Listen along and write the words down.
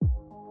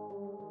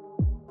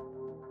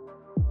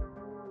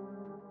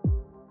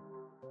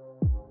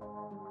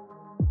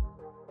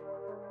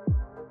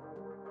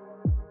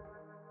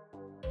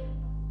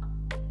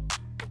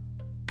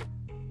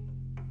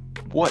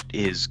What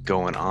is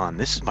going on?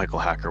 This is Michael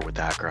Hacker with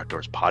the Hacker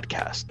Outdoors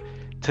podcast.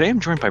 Today I'm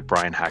joined by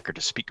Brian Hacker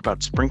to speak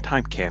about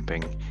springtime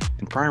camping,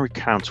 and Brian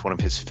recounts one of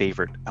his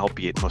favorite,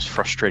 albeit most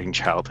frustrating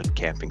childhood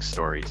camping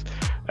stories.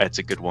 It's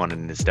a good one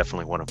and is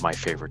definitely one of my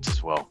favorites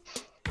as well.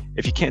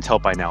 If you can't tell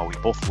by now, we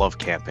both love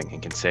camping and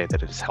can say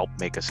that it has helped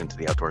make us into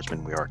the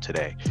outdoorsmen we are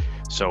today.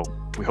 So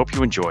we hope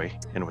you enjoy,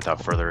 and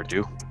without further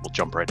ado, we'll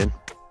jump right in.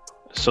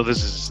 So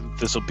this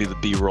will be the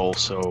B-roll.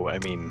 So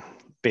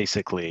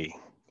basically,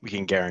 we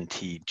can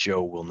guarantee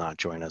Joe will not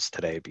join us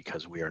today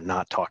because we are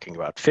not talking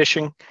about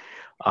fishing.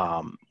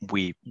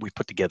 We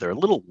put together a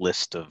little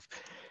list of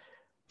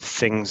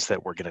things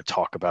that we're going to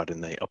talk about in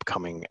the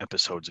upcoming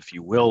episodes, if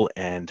you will.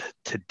 And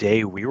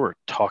today we were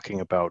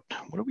talking about,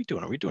 what are we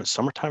doing? Are we doing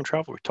summertime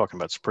travel? We're talking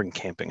about spring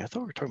camping. I thought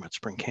we were talking about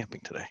spring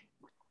camping today.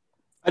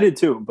 I did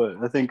too, but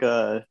I think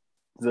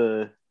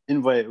the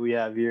invite we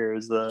have here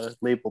is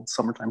labeled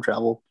summertime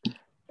travel.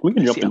 We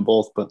can jump in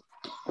both, but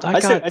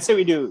I say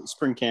we do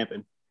spring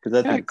camping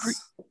because I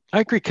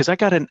agree because I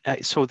got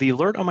so the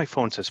alert on my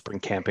phone says spring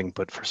camping,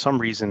 but for some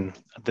reason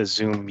the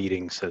Zoom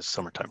meeting says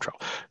summertime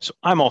travel. So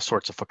I'm all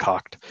sorts of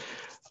fakaked.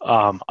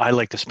 I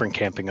like the spring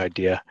camping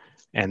idea,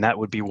 and that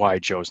would be why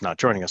Joe's not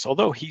joining us.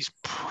 Although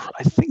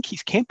I think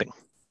he's camping.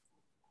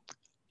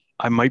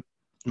 I might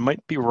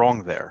be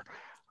wrong there,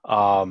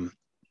 but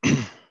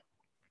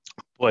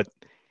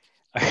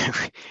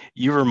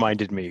you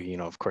reminded me.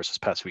 Of course, this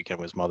past weekend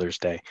was Mother's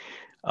Day.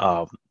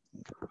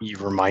 You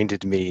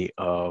reminded me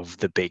of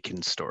the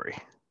bacon story.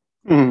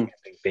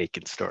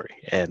 Bacon story,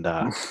 and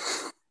I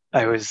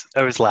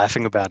was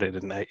laughing about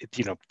it, and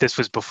this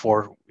was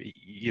before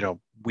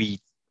we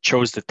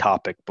chose the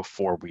topic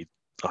before we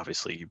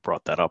obviously you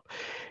brought that up,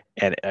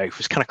 and I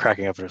was kind of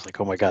cracking up, and I was like,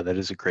 oh my god, that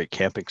is a great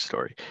camping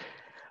story.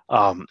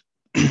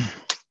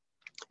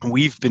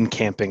 We've been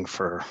camping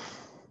for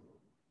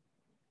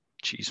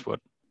what,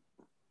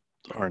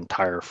 our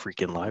entire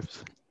freaking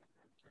lives.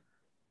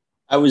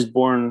 I was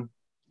born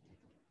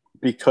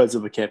because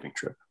of a camping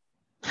trip.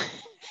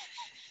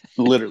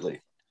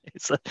 Literally.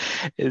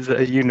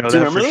 You know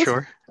that for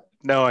sure?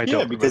 No, I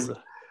don't. Because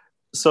remember.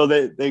 So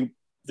they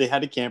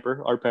had a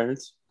camper, our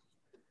parents.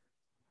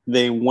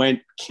 They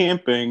went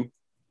camping,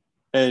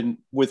 and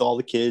with all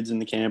the kids in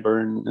the camper,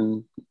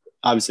 and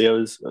obviously I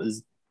was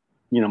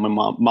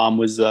my mom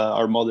was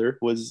our mother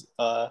was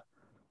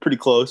pretty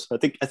close. I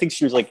think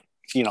she was like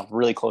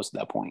really close at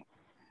that point.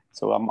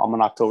 So I'm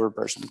an October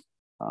person.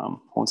 I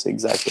won't say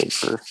exactly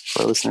for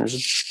our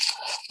listeners,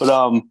 but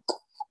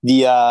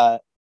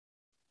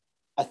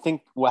I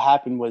think what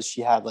happened was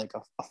she had like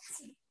a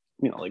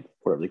like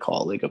whatever they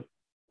call it, like a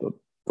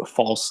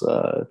false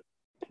a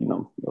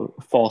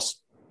false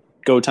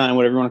go time,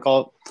 whatever you want to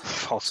call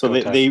it. So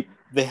they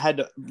had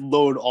to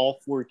load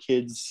all 4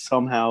 kids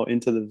somehow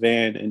into the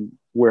van and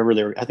wherever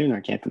they were. I think they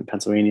were camping in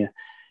Pennsylvania,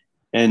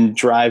 and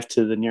drive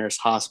to the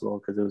nearest hospital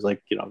because it was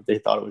like they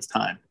thought it was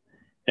time,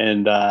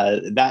 and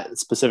that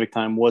specific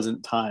time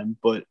wasn't time.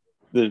 But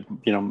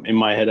in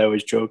my head I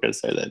always joke, I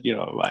say that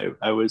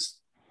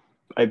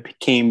I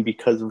became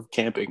because of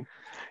camping.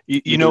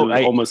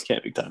 Almost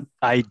camping time.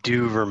 I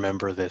do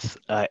remember this.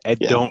 I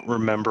don't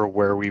remember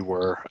where we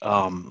were.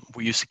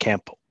 We used to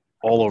camp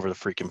all over the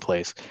freaking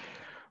place,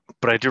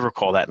 but I do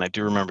recall that, and I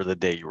do remember the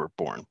day you were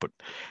born. But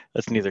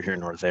that's neither here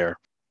nor there.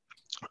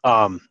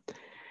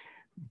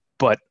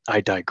 But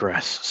I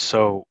digress.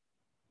 So,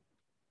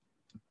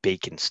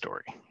 bacon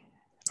story.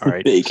 All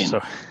right. Bacon. So,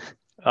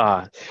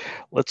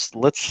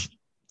 let's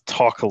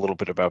talk a little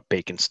bit about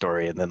bacon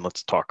story, and then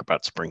let's talk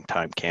about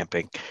springtime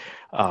camping.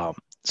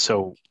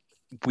 So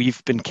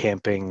we've been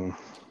camping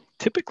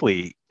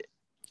typically,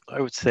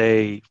 I would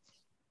say,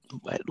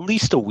 at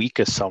least a week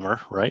of summer,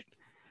 right?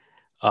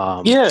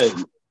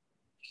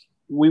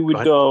 We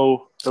would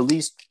go at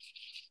least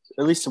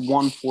 1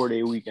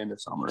 4-day weekend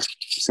of summer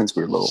since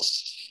we were little.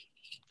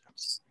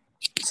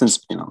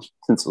 Since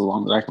as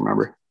long as I can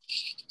remember.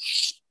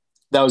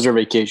 That was our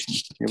vacation.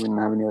 We didn't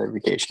have any other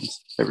vacations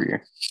every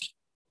year.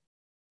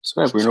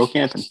 So we were no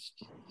camping.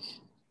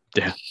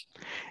 Yeah,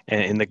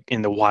 and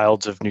in the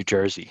wilds of New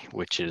Jersey,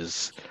 which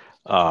is,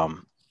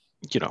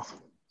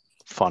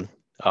 fun.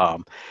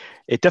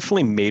 It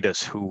definitely made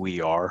us who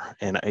we are.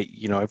 And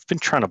I've been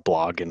trying to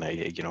blog, and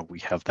we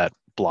have that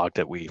blog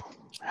that we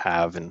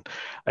have, and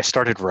I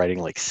started writing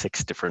like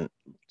 6 different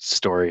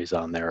stories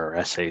on there, or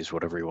essays,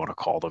 whatever you want to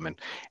call them.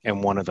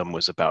 And one of them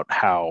was about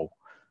how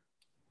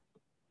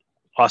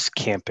us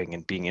camping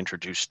and being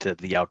introduced to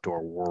the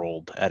outdoor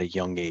world at a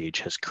young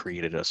age has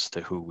created us to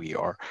who we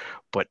are.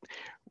 But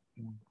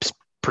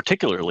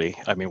particularly,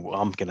 I'm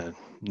going to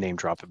name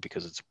drop it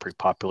because it's pretty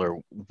popular.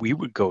 We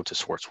would go to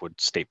Swartzwood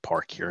State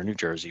Park here in New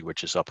Jersey,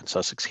 which is up in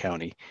Sussex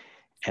County.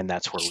 And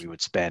that's where we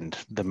would spend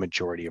the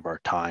majority of our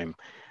time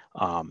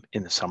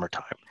in the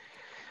summertime.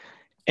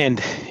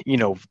 And,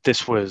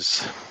 this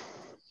was,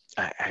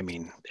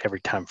 every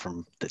time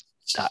from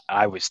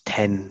I was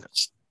 10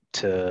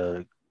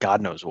 to God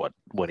knows what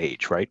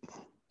age, right?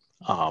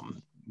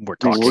 We're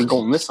talking. We're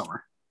going this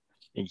summer.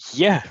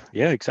 Yeah,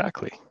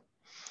 exactly.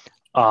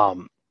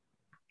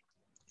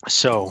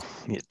 So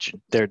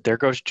there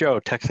goes Joe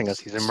texting us.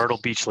 He's in Myrtle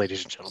Beach,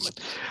 ladies and gentlemen.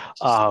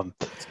 Um,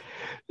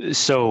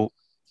 so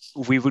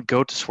we would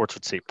go to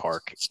Swartswood State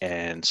Park,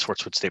 and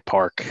Swartswood State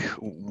Park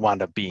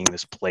wound up being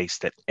this place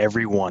that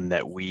everyone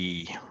that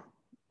we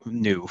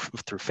knew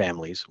through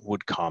families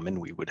would come, and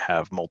we would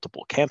have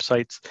multiple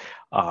campsites.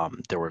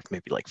 There were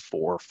maybe like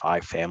 4 or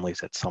 5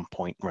 families at some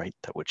point, right,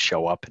 that would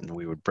show up, and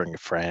we would bring a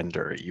friend,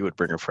 or you would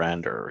bring a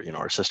friend, or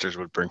our sisters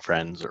would bring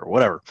friends, or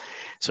whatever.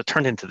 So it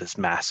turned into this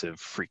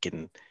massive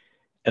freaking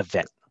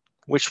event,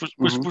 which was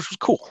Mm-hmm. which was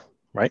cool,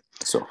 right?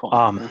 So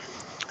fun.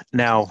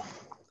 Now,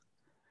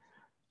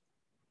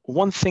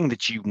 one thing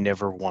that you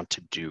never want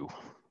to do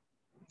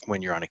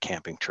when you're on a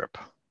camping trip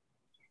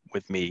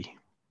with me,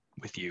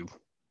 with you,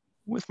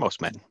 with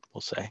most men,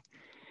 we'll say,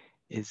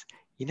 is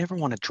you never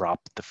want to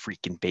drop the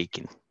freaking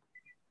bacon,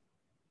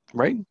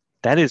 right?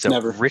 That is a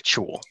Never.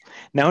 ritual.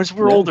 Now, as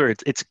we're older,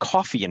 it's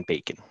coffee and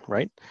bacon,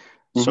 right?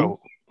 Mm-hmm.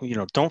 So,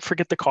 don't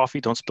forget the coffee,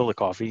 don't spill the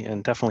coffee,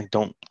 and definitely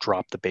don't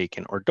drop the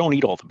bacon, or don't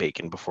eat all the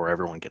bacon before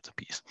everyone gets a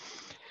piece.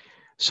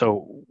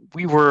 So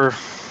we were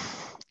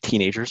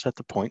teenagers at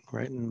the point,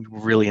 right? And we were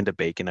really into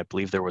bacon. I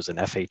believe there was an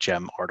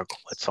FHM article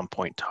at some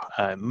point,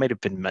 it might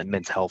have been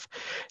Men's Health,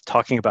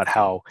 talking about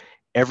how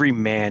every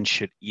man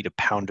should eat a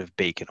pound of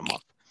bacon a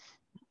month,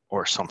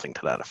 or something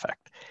to that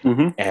effect.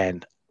 Mm-hmm.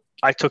 And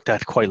I took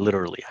that quite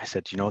literally. I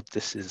said,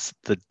 this is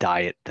the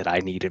diet that I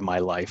need in my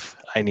life.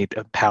 I need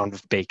a pound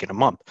of bacon a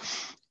month.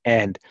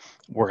 And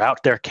we're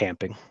out there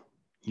camping.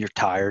 You're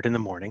tired in the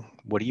morning.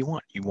 What do you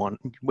want? You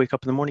wake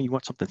up in the morning, you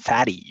want something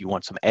fatty. You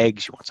want some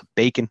eggs, you want some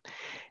bacon.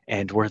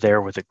 And we're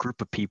there with a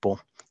group of people.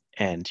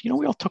 And,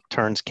 we all took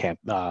turns tending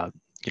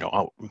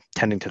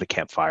to the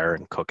campfire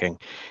and cooking.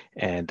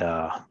 And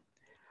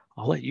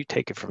I'll let you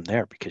take it from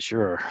there, because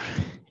you're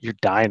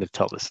dying to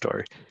tell this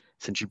story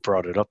since you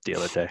brought it up the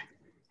other day.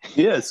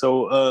 Yeah.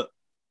 So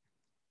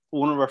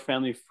one of our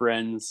family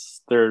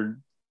friends, their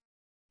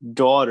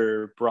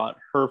daughter brought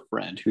her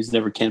friend who's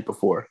never camped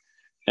before.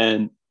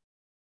 And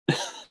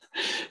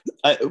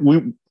I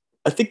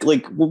think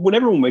like when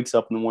everyone wakes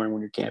up in the morning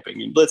when you're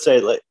camping, and let's say,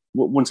 like,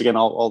 once again,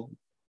 I'll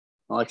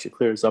actually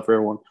clear this up for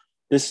everyone.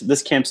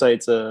 This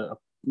campsite's a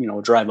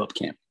drive up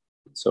camp.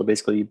 So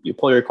basically, you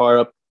pull your car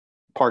up,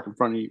 park in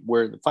front of you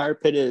where the fire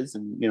pit is,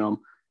 and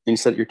you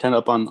set your tent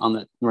up on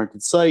that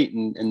rented site,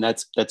 and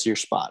that's your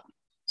spot.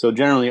 So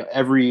generally,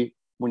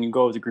 when you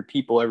go with a group of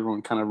people,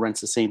 everyone kind of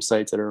rents the same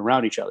sites that are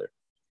around each other.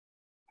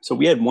 So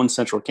we had one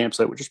central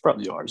campsite, which is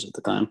probably ours at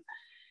the time,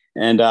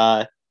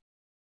 and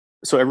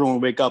so everyone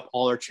would wake up,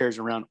 all our chairs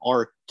around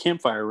our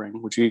campfire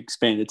ring, which we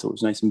expanded so it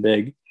was nice and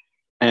big,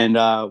 and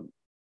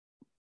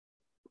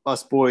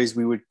us boys,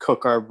 we would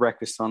cook our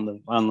breakfast on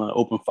the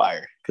open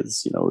fire,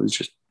 because it was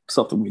just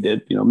something we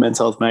did. Men's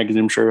Health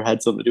magazine, I'm sure,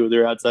 had something to do with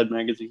their outside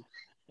magazine,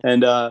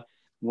 and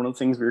one of the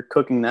things we were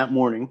cooking that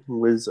morning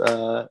was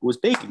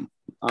bacon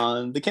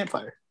on the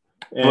campfire.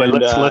 And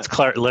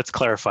let's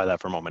clarify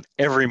that for a moment.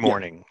 Every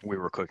morning we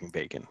were cooking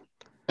bacon.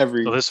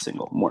 Every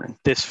single morning.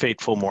 This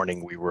fateful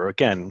morning, we were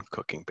again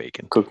cooking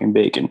bacon.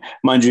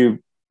 Mind you,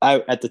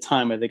 at the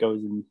time, I think I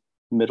was in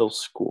middle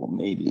school,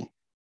 maybe,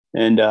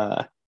 and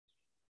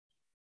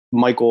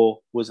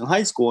Michael was in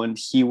high school, and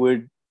he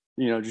would,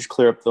 just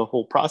clear up the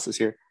whole process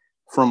here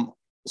from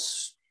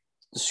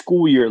the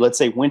school year, let's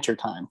say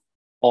wintertime,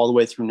 all the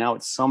way through now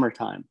it's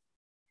summertime.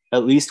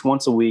 At least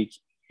once a week,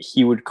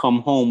 he would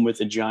come home with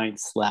a giant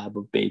slab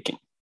of bacon.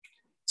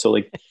 So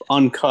like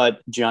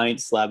uncut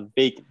giant slab of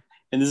bacon.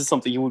 And this is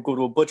something he would go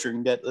to a butcher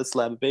and get a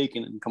slab of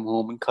bacon and come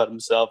home and cut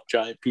himself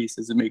giant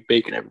pieces and make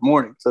bacon every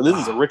morning. So this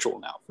is a ritual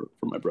now for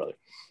my brother.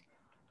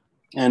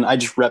 And I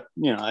just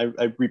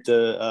I reaped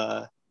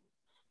the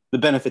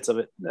benefits of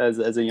it as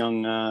a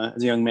young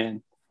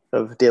man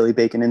of daily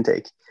bacon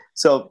intake.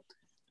 So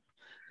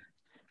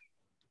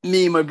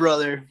me, my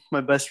brother,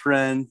 my best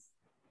friend,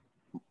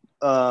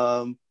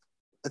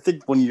 I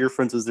think one of your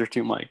friends was there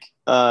too, Mike.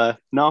 No,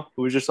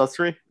 it was just us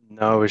three.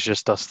 No, it was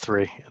just us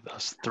three.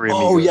 Us three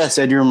amigos. Oh, yes,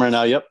 I do remember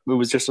now. Yep, it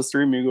was just us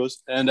 3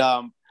 amigos. And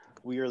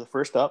we were the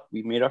first up.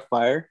 We made our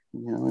fire.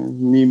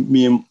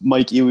 Me and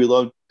Mikey, we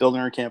loved building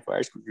our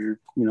campfires. We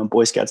were,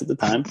 Boy Scouts at the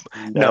time.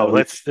 And, no,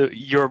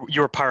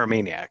 you're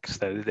pyromaniacs.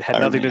 That had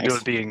nothing to do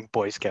with being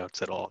Boy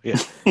Scouts at all. Yeah.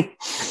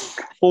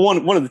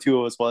 Well, one of the two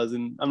of us was,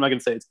 and I'm not going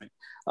to say it's me.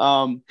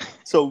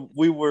 So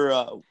we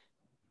would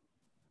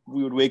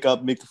wake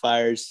up, make the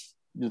fires,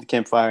 do the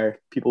campfire.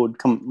 People would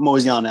come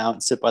mosey on out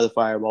and sit by the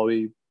fire while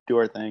we do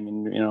our thing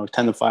and,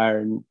 tend the fire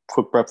and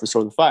cook breakfast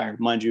over the fire.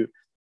 Mind you,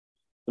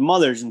 the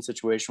mothers in the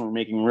situation were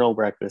making real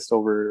breakfast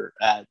over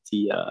at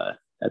the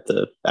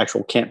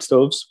actual camp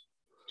stoves.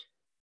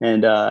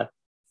 And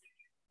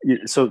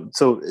so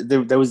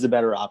that was the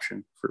better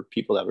option for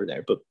people that were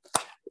there. But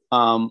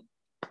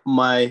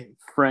my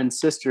friend's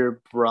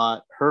sister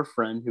brought her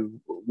friend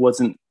who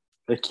wasn't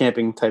a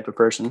camping type of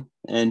person.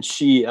 And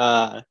she,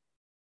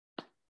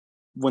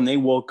 when they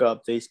woke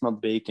up, they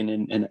smelled bacon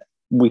and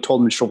we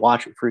told them to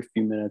watch it for a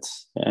few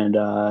minutes. And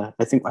I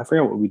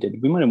forgot what we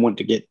did. We might have went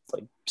to get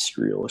like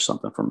cereal or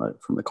something from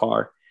the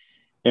car.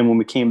 And when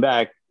we came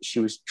back, she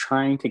was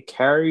trying to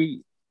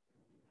carry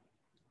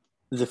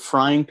the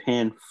frying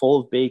pan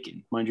full of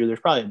bacon. Mind you, there's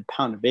probably a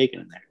pound of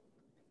bacon in there,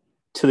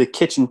 to the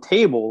kitchen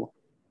table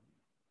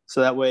so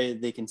that way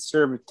they can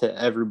serve it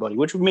to everybody,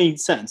 which made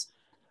sense.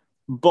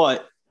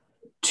 But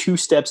 2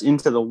 steps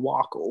into the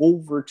walk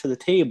over to the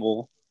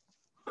table,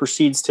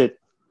 proceeds to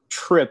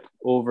trip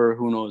over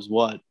who knows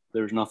what.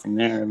 There was nothing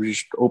there. It was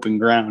just open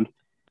ground.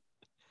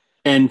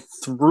 And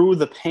threw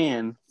the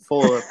pan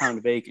full of a pound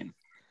of bacon.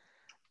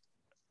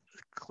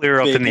 Clear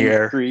up Bacon, in the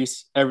air.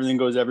 Grease, everything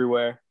goes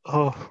everywhere.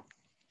 Oh.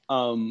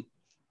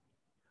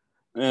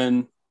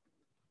 And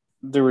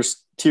there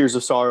was tears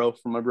of sorrow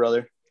from my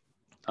brother.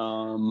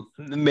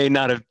 It may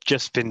not have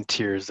just been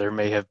tears. There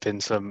may have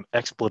been some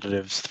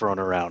expletives thrown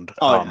around.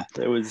 Yeah,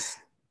 there was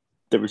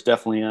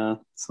definitely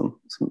some,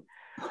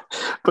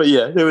 but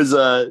yeah, it was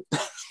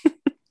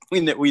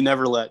we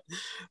never let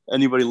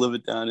anybody live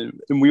it down,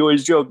 and we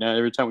always joke now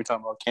every time we talk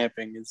about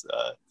camping is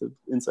the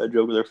inside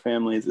joke with our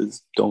families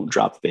is don't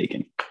drop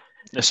bacon,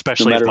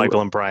 especially if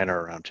Michael and Brian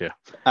are around you.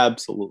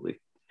 Absolutely.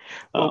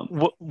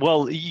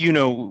 Well, you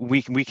know,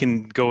 we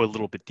can go a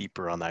little bit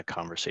deeper on that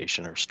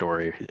conversation or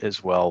story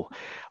as well.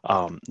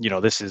 You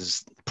know, this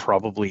is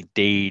probably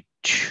day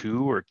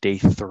 2 or day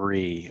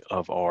 3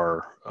 of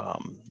our,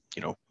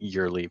 you know,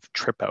 yearly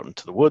trip out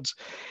into the woods.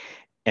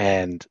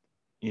 And,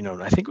 you know,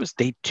 I think it was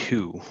day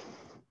 2,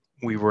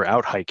 we were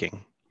out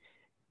hiking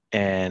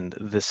and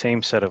the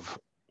same set of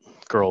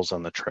girls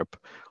on the trip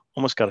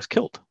almost got us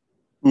killed.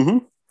 Mm-hmm.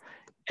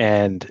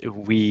 And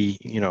we,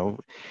 you know,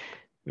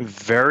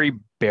 very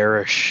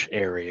bearish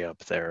area up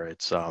there.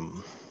 It's I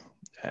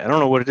don't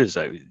know what it is.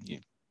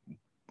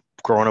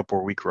 Growing up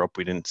where we grew up,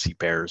 we didn't see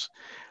bears.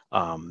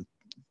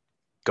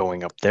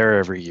 Going up there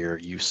every year,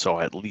 you saw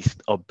at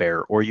least a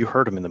bear, or you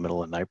heard them in the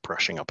middle of the night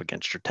brushing up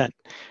against your tent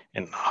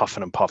and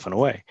huffing and puffing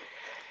away.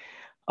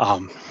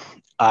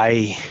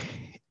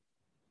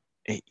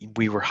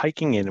 We were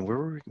hiking in, and we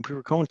were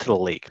going to the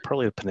lake,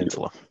 probably the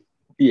peninsula.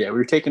 Yeah, we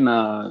were taking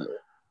one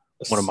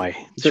of my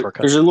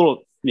shortcuts. There's a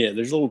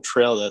little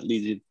trail that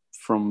leads you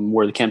from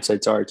where the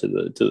campsites are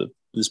to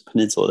this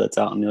peninsula that's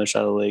out on the other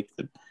side of the lake.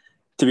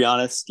 To be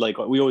honest, like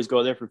we always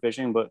go there for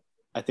fishing, but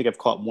I think I've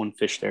caught one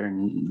fish there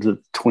in the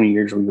 20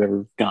 years we've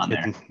ever gone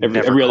there.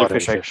 Every other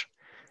fish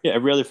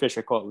every other fish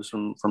I caught was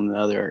from the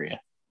other area,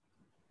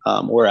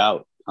 or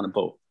out on a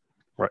boat.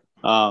 Right.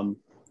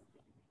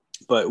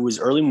 But it was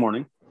early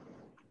morning,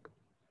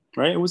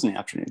 right? It wasn't the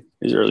afternoon.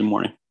 It was early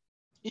morning.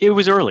 It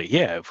was early,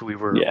 yeah. We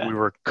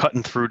were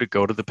cutting through to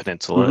go to the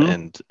peninsula, mm-hmm.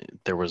 and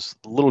there was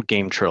a little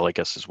game trail, I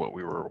guess, is what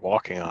we were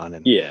walking on.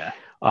 And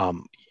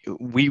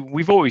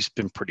we've always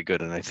been pretty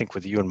good, and I think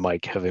with you and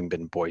Mike having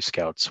been Boy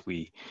Scouts,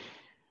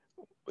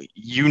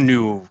 you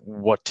knew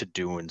what to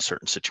do in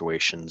certain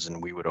situations,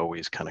 and we would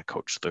always kind of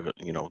coach the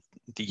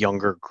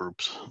younger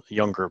groups,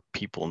 younger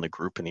people in the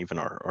group, and even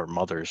our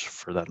mothers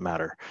for that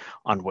matter,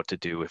 on what to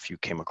do if you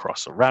came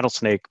across a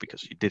rattlesnake,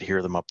 because you did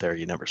hear them up there. I've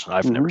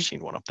mm-hmm. never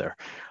seen one up there,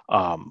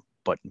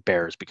 but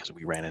bears, because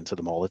we ran into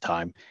them all the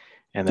time,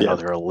 and then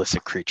other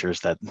illicit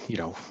creatures that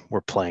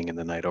were playing in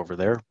the night over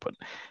there. But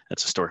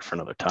that's a story for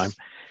another time.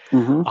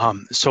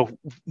 Mm-hmm. So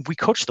we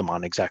coach them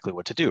on exactly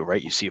what to do,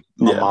 right? You see a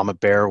mama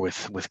bear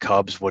with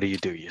cubs. What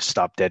do? You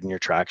stop dead in your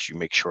tracks. You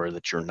make sure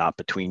that you're not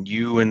between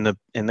you and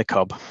the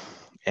cub,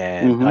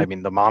 and mm-hmm. I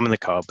mean the mom and the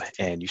cub,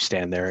 and you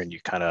stand there and you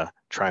kind of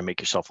try and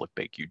make yourself look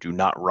big. You do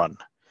not run,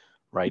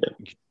 right?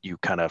 Yeah. You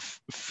kind of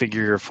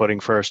figure your footing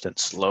first and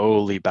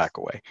slowly back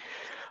away.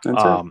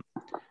 That's it.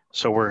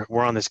 So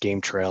we're on this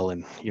game trail,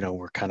 and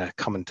we're kind of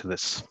coming to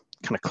this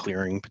kind of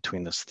clearing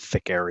between this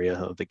thick area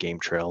of the game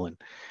trail, and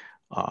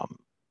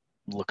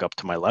look up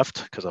to my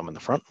left because I'm in the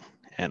front,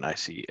 and I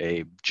see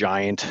a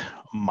giant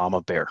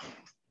mama bear.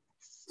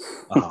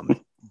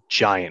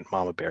 Giant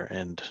mama bear,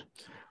 and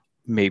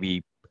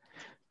maybe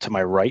to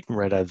my right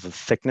out of the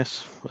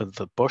thickness of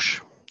the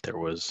bush, there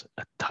was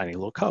a tiny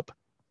little cub.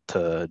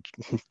 To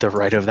the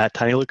right of that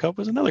tiny little cub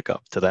was another cub.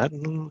 To that,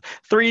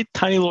 3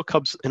 tiny little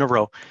cubs in a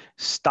row.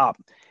 Stop.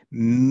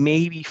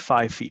 Maybe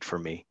 5 feet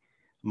from me.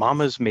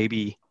 Mama's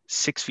maybe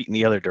 6 feet in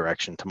the other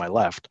direction to my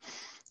left,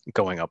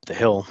 going up the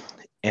hill,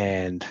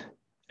 and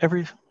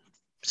every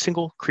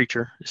single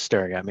creature is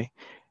staring at me.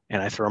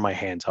 And I throw my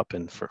hands up,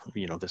 and for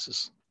this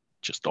is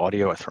just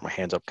audio, I throw my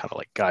hands up, kind of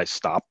like, guys,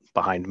 stop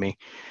behind me.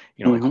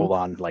 Mm-hmm. Like, hold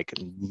on, like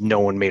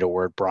no one made a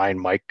word. Brian,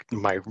 Mike,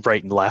 my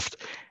right and left,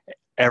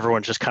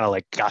 everyone just kind of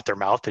like got their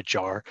mouth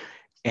ajar,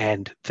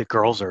 and the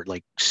girls are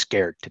like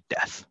scared to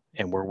death.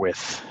 And we're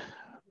with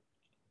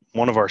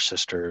one of our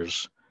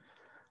sisters,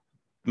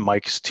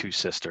 Mike's 2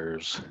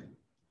 sisters,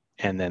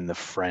 and then the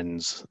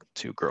friends,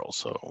 2 girls.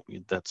 So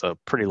that's a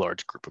pretty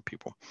large group of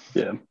people.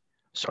 Yeah.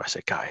 So I say,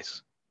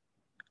 guys,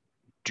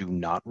 do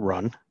not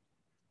run.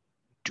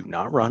 Do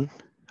not run.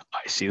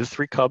 I see the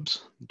 3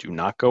 cubs. Do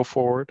not go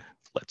forward.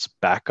 Let's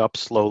back up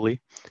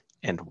slowly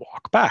and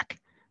walk back,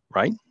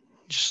 right?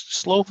 Just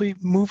slowly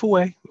move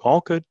away.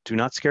 All good. Do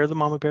not scare the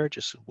mama bear.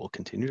 We'll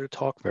continue to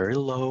talk very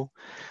low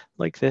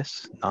like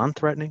this,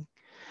 non-threatening.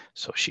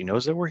 So she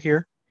knows that we're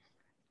here.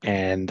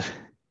 And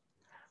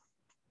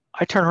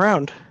I turn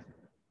around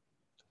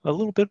a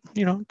little bit,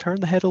 turn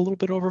the head a little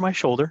bit over my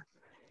shoulder,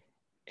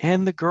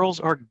 and the girls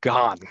are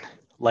gone.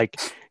 Like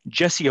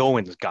Jesse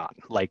Owens gone.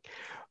 Like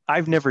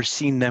I've never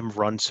seen them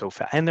run so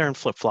fast. And they're in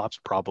flip-flops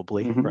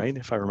probably, right?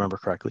 If I remember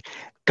correctly.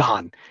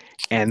 Gone.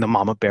 And the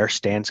mama bear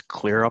stands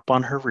clear up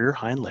on her rear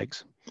hind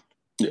legs.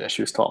 Yeah,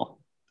 she was tall.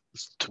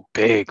 It's a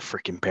big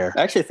freaking bear.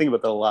 I actually think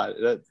about that a lot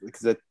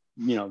because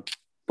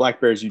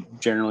black bears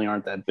generally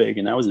aren't that big,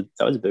 and that was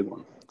a big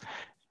one.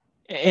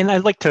 And I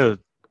like to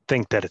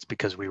think that it's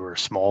because we were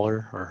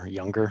smaller or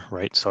younger,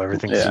 right? So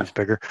everything seems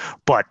bigger.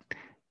 But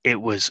it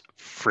was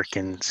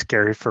freaking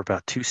scary for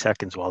about 2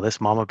 seconds while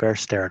this mama bear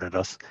stared at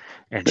us,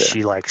 and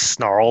she like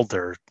snarled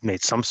or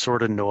made some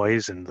sort of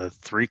noise, and the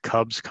 3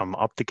 cubs come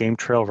up the game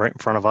trail right in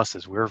front of us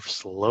as we're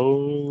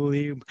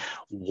slowly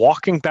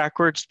walking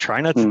backwards,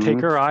 trying not to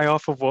take our eye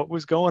off of what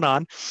was going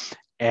on.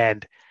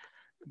 And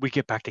we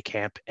get back to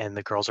camp, and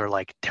the girls are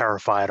like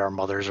terrified. Our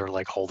mothers are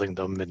like holding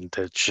them, and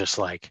it's just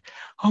like,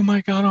 oh my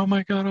God, oh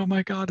my God, oh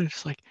my God. And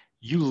it's like,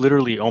 you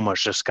literally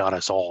almost just got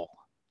us all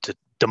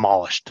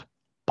demolished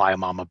by a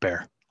mama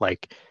bear.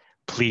 Like,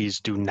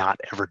 please do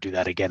not ever do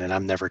that again, and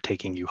I'm never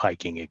taking you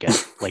hiking again.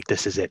 Like,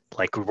 this is it.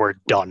 Like, we're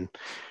done.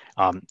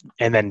 And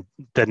then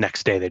the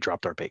next day they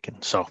dropped our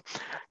bacon. So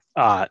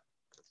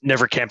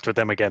never camped with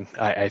them again.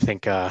 I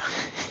think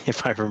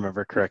if I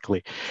remember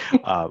correctly,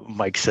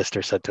 Mike's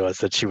sister said to us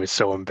that she was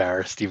so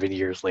embarrassed even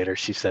years later.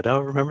 She said,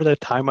 oh, remember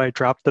that time I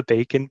dropped the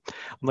bacon?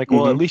 I'm like,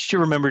 well, at least you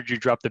remembered you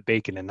dropped the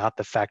bacon and not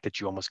the fact that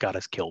you almost got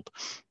us killed.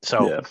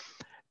 So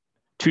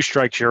 2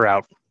 strikes, you're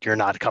out. You're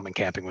not coming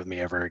camping with me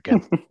ever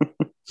again.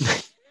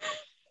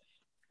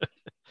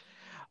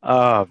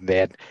 Oh,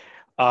 man.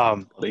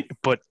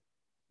 But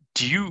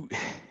do you,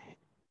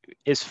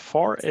 as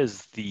far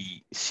as the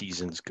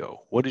seasons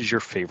go, what is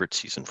your favorite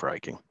season for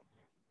hiking?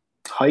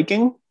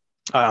 Hiking?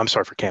 I'm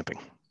sorry, for camping.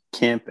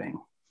 Camping.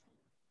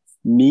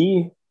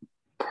 Me,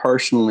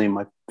 personally,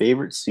 my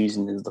favorite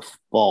season is the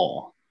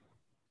fall.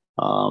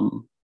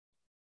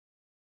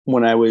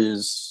 When I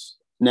was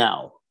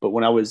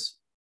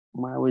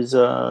as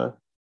a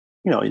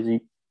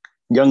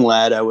young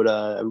lad, I would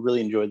really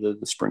enjoy the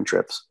spring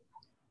trips.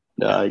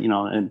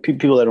 And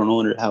people that don't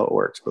know how it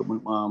works, but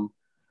when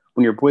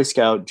you're a Boy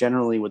Scout,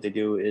 generally what they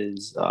do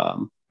is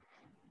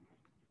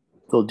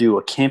they'll do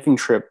a camping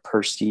trip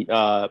per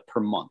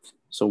month.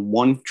 So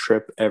 1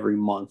 trip every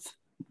month.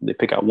 They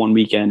pick out 1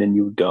 weekend and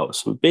you would go.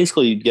 So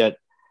basically you'd get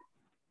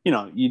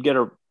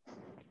 1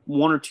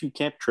 or 2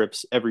 camp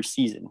trips every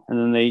season. And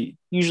then they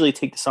usually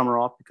take the summer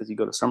off because you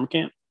go to summer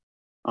camp.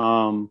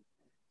 So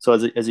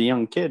as a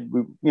young kid,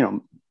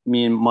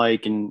 me and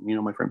Mike and,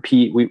 my friend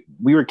Pete, we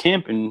were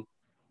camping,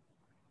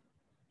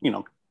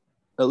 at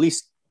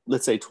least,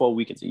 let's say 12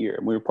 weekends a year.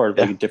 And we were part of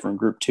like a different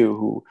group too,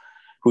 who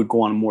would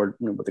go on more,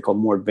 what they call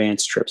more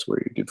advanced trips where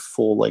you do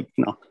full, like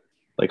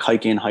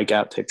hike in, hike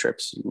out type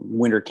trips,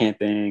 winter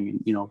camping,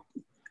 and,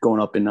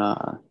 going up in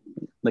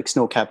like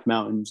snow capped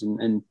mountains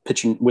and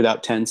pitching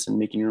without tents and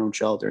making your own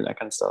shelter, that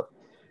kind of stuff.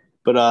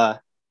 But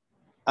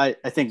I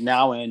think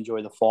now I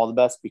enjoy the fall the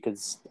best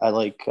because I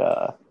don't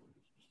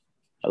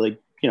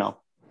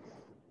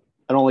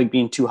like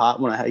being too hot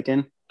when I hike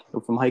in.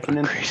 If I'm hiking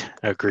in.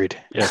 Agreed.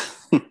 Yeah.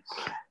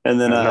 And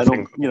then I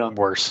don't,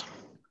 worse.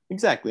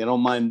 Exactly. I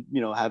don't mind,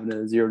 having a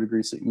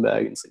 0-degree sleeping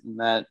bag and sleeping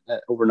that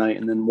overnight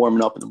and then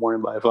warming up in the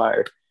morning by a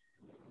fire.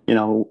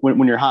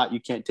 When you're hot, you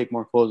can't take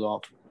more clothes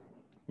off.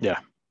 Yeah.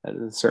 At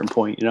a certain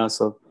point,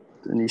 so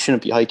and you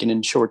shouldn't be hiking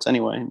in shorts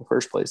anyway in the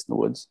first place in the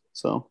woods.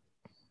 So,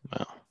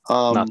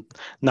 well,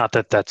 not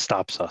that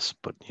stops us,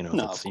 but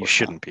no, you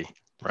shouldn't be,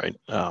 right?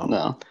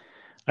 No.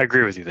 I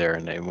agree with you there.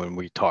 And when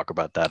we talk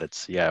about that,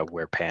 it's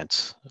wear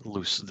pants,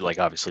 loose, like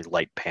obviously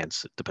light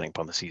pants, depending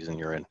upon the season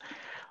you're in.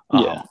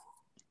 Yeah.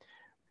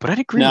 But I'd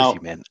agree with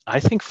you, man. I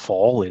think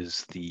fall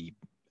is the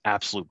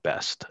absolute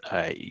best.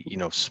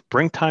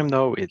 Springtime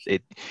though,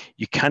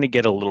 you kind of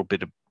get a little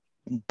bit of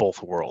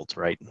both worlds,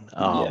 right?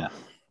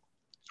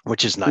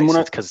 Which is nice.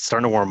 It's because it's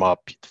starting to warm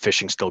up.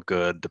 Fishing's still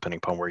good, depending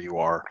upon where you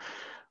are,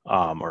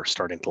 or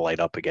starting to light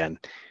up again.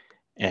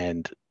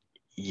 And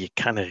you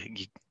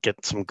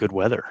get some good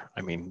weather.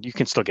 I mean, you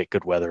can still get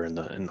good weather in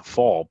the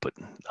fall, but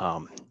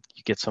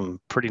you get some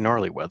pretty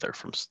gnarly weather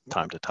from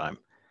time to time.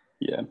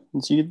 Yeah,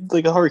 so you get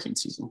like a hurricane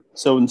season.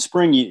 So in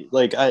spring, you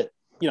might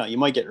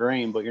get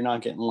rain, but you're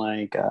not getting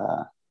like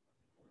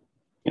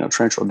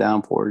torrential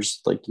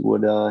downpours like you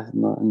would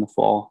in the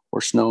fall,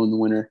 or snow in the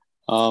winter.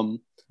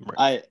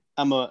 Right.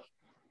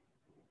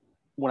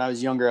 When I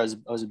was younger, I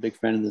was a big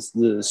fan of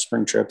the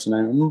spring trips, and I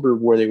remember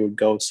where they would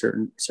go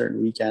certain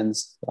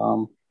weekends.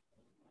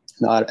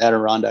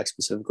 Adirondack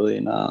specifically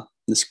in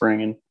the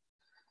spring, and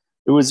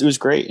it was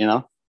great.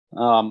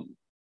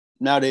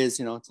 Nowadays,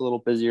 it's a little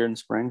busier in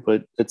spring,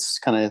 but it's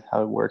kind of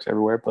how it works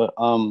everywhere. But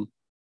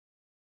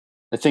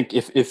I think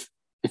if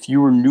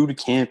you were new to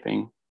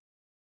camping,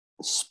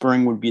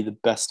 spring would be the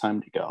best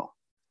time to go,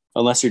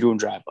 unless you're doing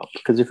drive up.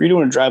 Because if you're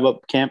doing a drive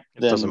up camp,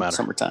 then it doesn't matter.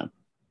 Summertime.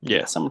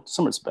 Yeah,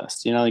 summer's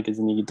best. Because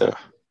then you get to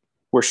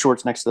wear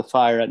shorts next to the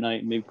fire at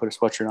night, and maybe put a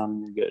sweatshirt on,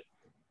 and you're good.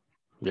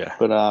 Yeah.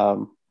 But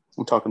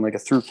I'm talking like a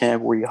through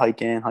camp where you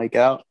hike in, hike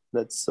out.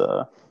 That's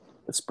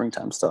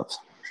springtime stuff.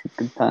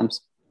 Good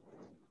times.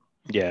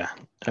 Yeah,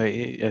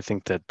 I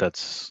think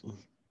that's,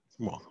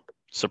 well,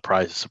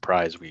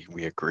 surprise,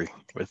 we agree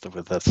with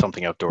that's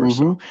something outdoors.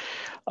 Mm-hmm.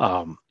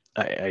 So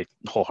I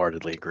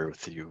wholeheartedly agree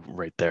with you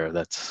right there.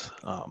 That's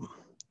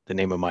the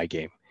name of my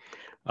game.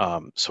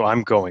 So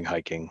I'm going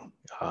hiking,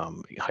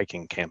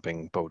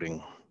 camping,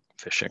 boating,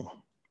 fishing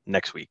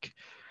next week.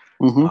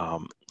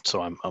 Mm-hmm.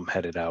 So I'm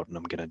headed out, and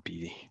I'm gonna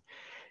be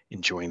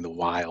enjoying the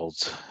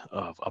wilds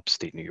of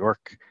upstate New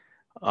York.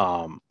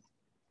 Um,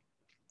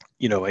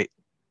 you know,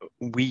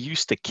 we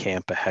used to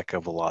camp a heck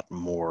of a lot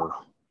more.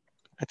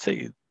 I'd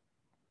say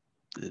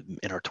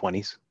in our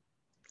 20s,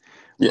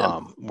 Yeah.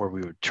 where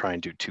we would try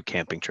and do 2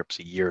 camping trips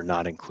a year,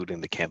 not including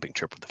the camping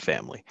trip with the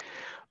family.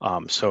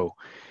 So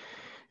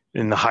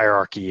in the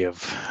hierarchy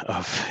of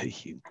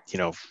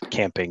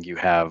camping, you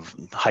have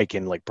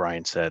hiking, like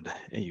Brian said,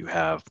 and you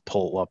have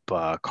pull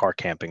up car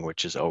camping,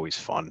 which is always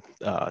fun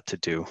to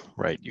do,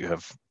 right? You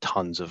have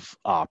tons of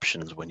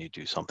options when you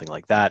do something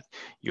like that.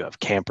 You have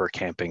camper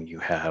camping, you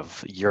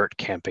have yurt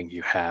camping,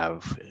 you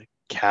have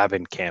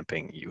cabin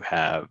camping, you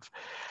have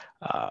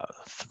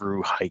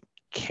through hike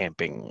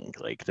camping.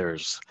 Like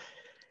there's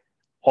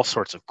all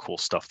sorts of cool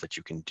stuff that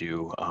you can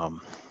do.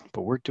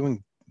 But we're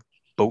doing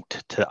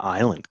boat to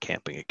island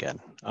camping again.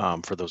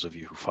 For those of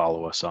you who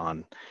follow us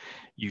on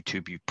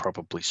YouTube, you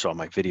probably saw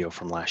my video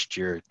from last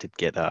year. It did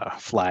get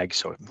flagged,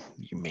 so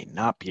you may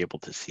not be able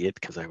to see it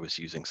because I was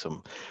using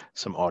some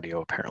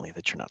audio apparently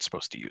that you're not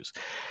supposed to use.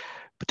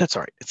 But that's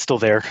all right. It's still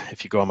there.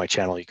 If you go on my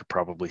channel, you could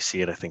probably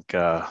see it. I think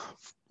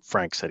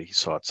Frank said he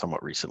saw it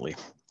somewhat recently.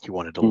 He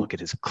wanted to look at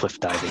his cliff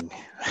diving.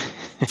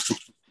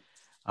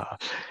 uh,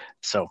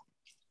 so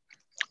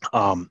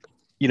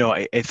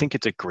I think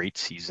it's a great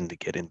season to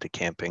get into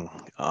camping.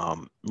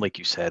 Like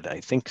you said,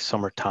 I think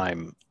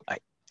summertime,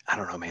 I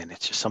don't know, man,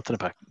 it's just something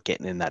about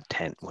getting in that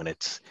tent when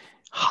it's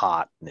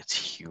hot and it's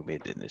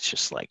humid and it's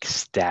just like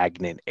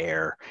stagnant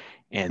air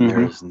and Mm-hmm.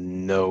 there's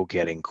no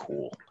getting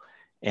cool.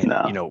 And,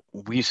 No.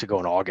 We used to go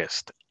in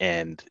August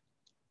and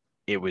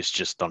it was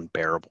just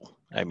unbearable.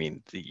 I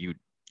mean,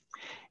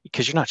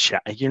 because you're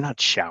not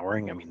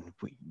showering. I mean,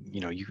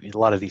 a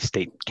lot of these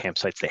state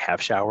campsites, they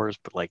have showers,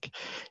 but like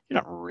you're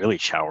not really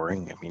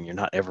showering. I mean, you're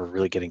not ever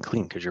really getting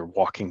clean because you're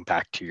walking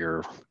back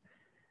or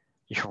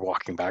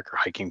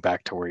hiking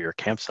back to where your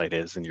campsite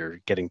is, and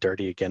you're getting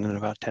dirty again in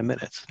about 10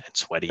 minutes and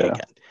sweaty Yeah.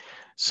 again.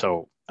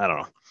 So I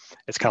don't know.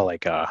 It's kind of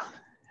like I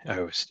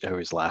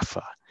always laugh.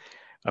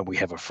 We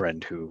have a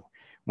friend who,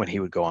 when he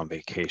would go on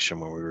vacation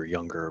when we were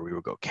younger, we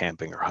would go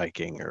camping or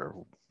hiking or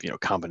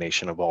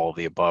combination of all of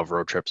the above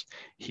road trips.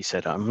 He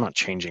said, I'm not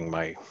changing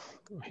my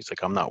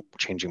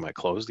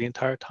clothes the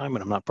entire time,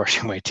 and I'm not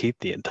brushing my teeth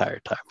the entire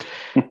time.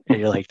 And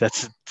you're like,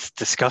 it's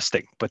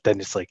disgusting. But then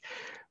it's like,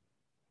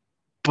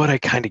 but I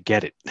kind of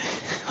get it.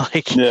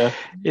 Like, Yeah.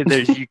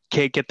 you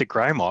can't get the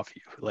grime off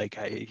you. Like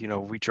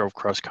we drove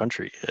cross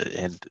country,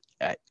 and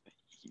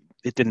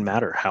it didn't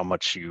matter how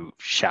much you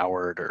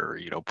showered or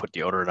put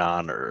deodorant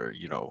on or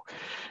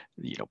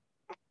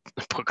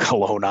put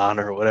cologne on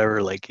or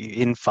whatever. Like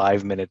in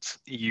 5 minutes,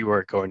 you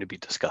are going to be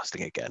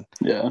disgusting again.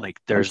 Yeah. Like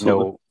there's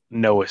Absolutely.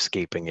 no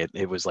escaping it.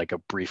 It was like a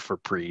brief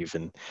reprieve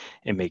and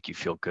make you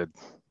feel good.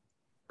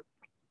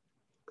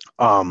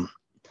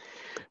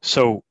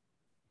 So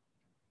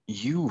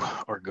you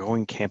are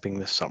going camping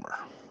this summer.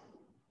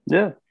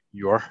 Yeah.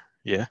 You are?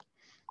 Yeah.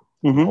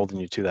 Mm-hmm. I'm holding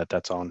you to that.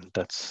 That's on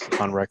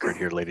record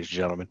here, ladies and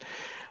gentlemen.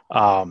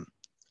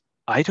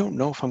 I don't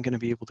know if I'm going to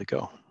be able to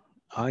go.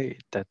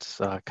 That's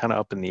kind of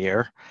up in the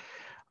air.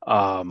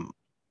 I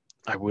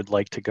would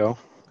like to go.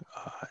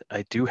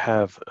 I do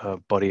have a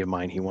buddy of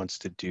mine. He wants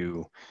to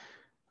do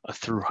a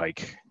through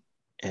hike,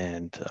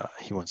 and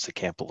he wants to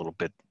camp a little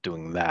bit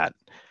doing that.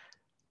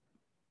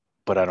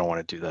 But I don't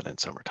want to do that in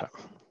summertime.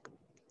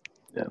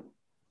 Yeah.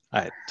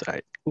 I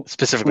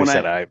specifically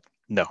said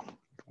no.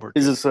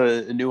 Is this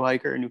a new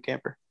hiker, a new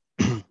camper?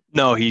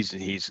 No, he's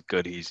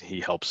good. He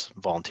helps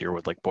volunteer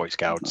with like Boy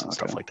Scouts and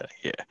stuff like that.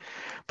 Yeah,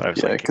 but I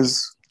was like,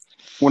 because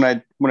when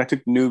I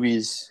took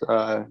newbies,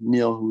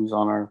 Neil, who's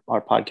on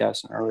our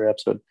podcast in an earlier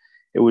episode,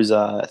 it was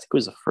I think it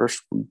was the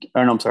first week.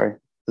 Or no, I'm sorry,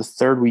 the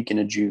third weekend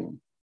of June,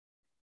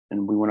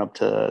 and we went up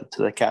to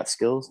the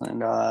Catskills,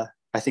 and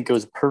I think it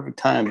was a perfect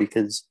time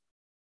because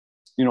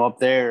up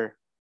there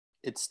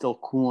it's still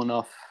cool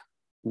enough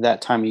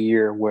that time of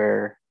year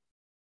where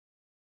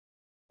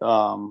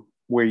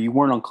you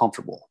weren't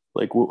uncomfortable.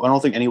 Like I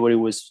don't think anybody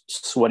was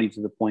sweaty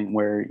to the point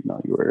where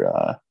you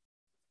were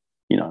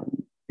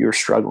you were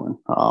struggling.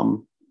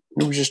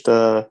 It was just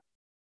I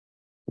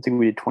think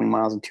we did 20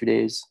 miles in 2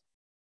 days,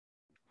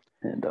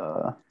 and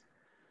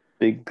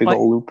big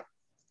old loop.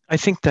 I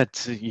think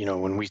that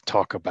when we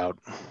talk about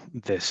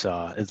this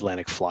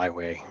Atlantic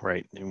Flyway,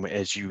 right,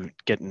 as you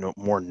get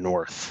more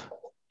north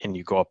and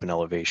you go up in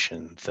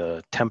elevation,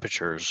 the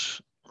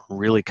temperatures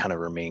really kind of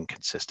remain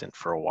consistent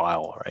for a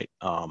while, right?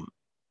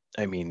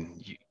 I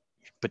mean,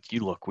 but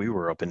you look, we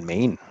were up in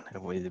Maine.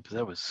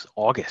 That was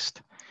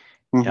August,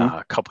 Mm-hmm.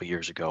 a couple of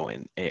years ago,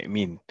 and I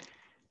mean,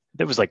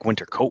 It was like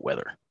winter coat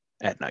weather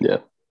at night. Yeah.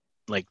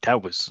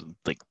 That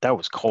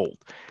was cold.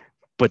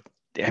 But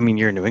I mean,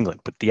 you're in New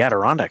England, but the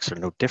Adirondacks are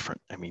no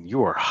different. I mean,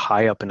 you are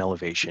high up in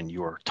elevation.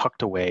 You are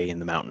tucked away in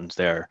the mountains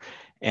there.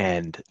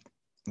 And,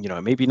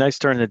 it may be nice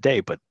during the day,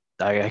 but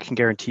I can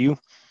guarantee you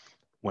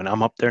when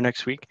I'm up there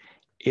next week,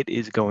 it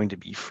is going to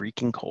be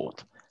freaking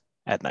cold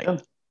at night. Yeah,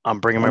 I'm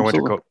bringing my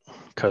absolutely. winter coat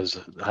because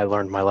I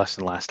learned my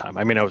lesson last time.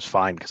 I mean, I was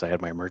fine because I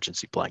had my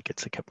emergency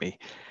blankets that kept me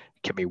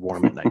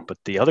warm at night. But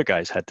the other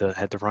guys had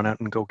to run out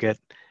and go get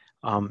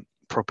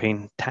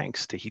propane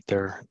tanks to heat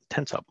their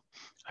tents up.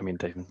 I mean,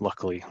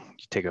 luckily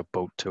you take a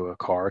boat to a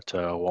car to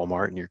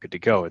Walmart and you're good to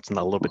go. It's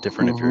not a little bit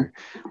different if you're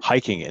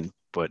hiking in,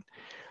 but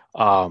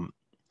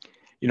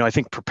I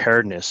think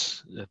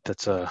preparedness,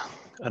 that's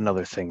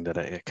another thing that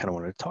I kind of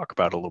wanted to talk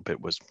about a little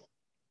bit was,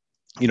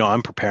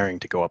 I'm preparing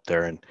to go up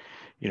there and,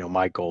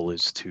 my goal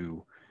is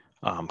to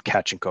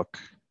catch and cook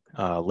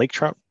lake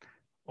trout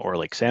or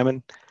lake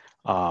salmon.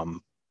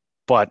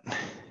 But,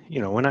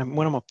 when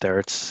I'm up there,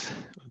 it's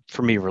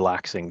for me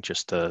relaxing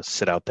just to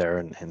sit out there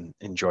and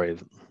enjoy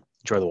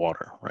the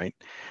water, right?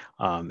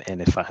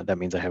 And if that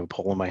means I have a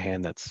pole in my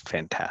hand, that's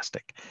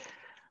fantastic.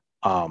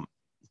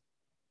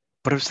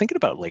 But I was thinking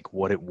about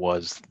what it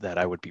was that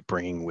I would be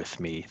bringing with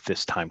me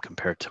this time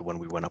compared to when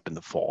we went up in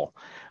the fall.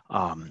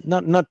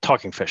 Not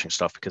talking fishing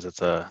stuff because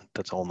that's a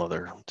whole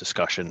nother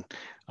discussion.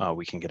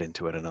 We can get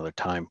into it another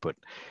time. But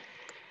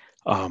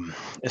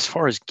as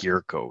far as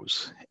gear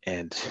goes,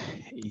 and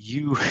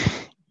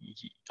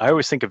I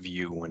always think of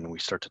you when we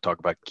start to talk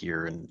about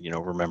gear and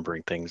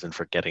remembering things and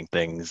forgetting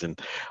things, and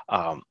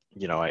I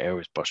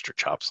always bust your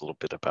chops a little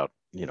bit about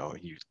you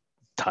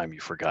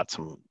forgot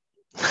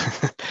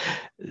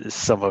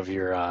some of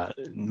your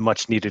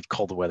much needed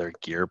cold weather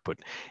gear, but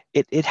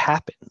it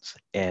happens.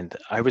 And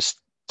I was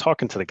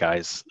talking to the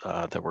guys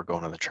that we're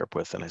going on the trip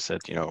with, and I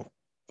said,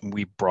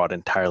 we brought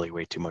entirely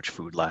way too much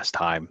food last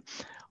time.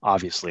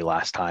 Obviously,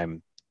 last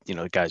time,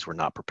 the guys were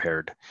not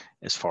prepared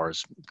as far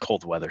as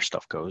cold weather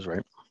stuff goes,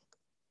 right?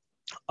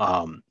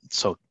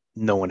 So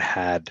no one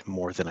had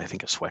more than I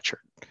think a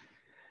sweatshirt.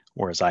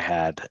 Whereas I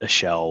had a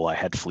shell, I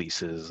had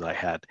fleeces, I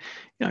had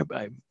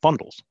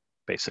bundles.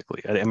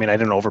 Basically, I mean, I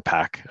didn't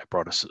overpack. I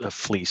brought a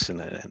fleece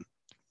and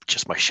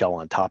just my shell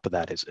on top of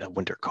that is a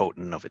winter coat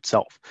in and of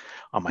itself.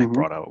 I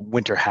brought a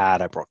winter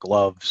hat. I brought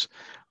gloves.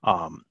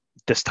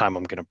 This time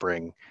I'm going to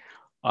bring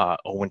a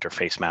winter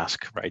face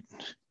mask, right?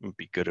 It'd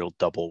be good. It'll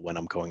double when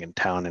I'm going in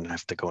town and I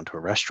have to go into a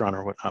restaurant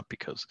or whatnot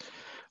because,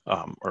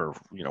 or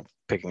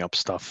picking up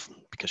stuff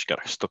because you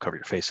got to still cover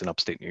your face in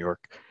upstate New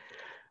York,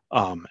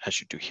 as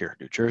you do here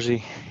in New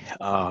Jersey.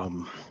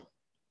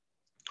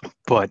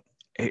 But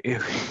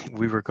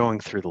we were going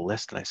through the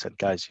list and I said,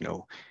 guys,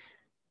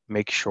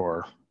 make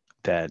sure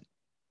that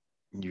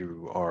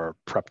you are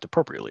prepped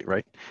appropriately,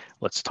 right?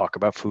 Let's talk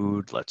about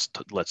food. Let's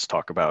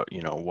talk about,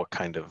 what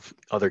kind of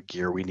other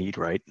gear we need,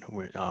 right?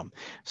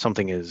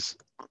 Something as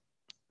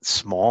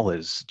small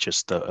as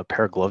just a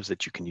pair of gloves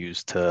that you can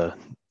use to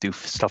do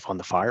stuff on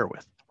the fire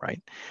with,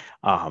 right?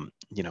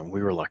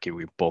 We were lucky.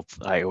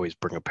 I always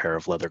bring a pair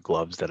of leather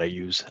gloves that I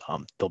use.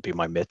 They'll be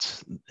my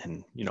mitts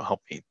and,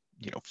 help me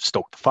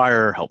stoke the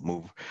fire, help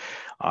move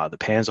the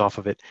pans off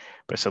of it.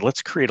 But I said,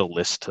 let's create a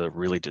list to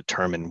really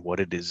determine what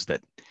it is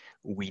that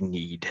we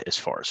need as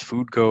far as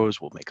food goes.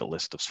 We'll make a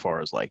list as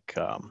far as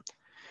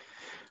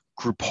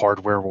group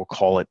hardware, we'll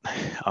call it.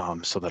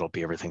 So that'll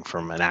be everything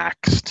from an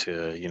axe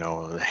to,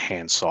 a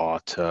handsaw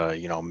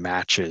to,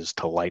 matches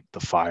to light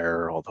the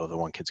fire, although the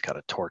one kid's got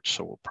a torch,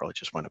 so we'll probably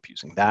just wind up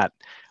using that.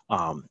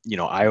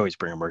 I always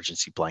bring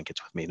emergency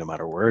blankets with me no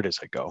matter where it is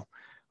I go.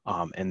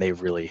 And they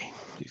really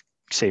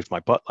saved my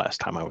butt last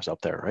time I was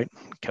up there, right?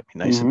 Kept me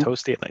nice and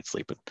toasty at night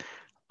sleeping.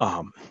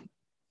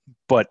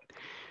 But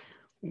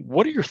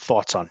what are your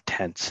thoughts on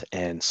tents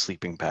and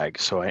sleeping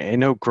bags? So I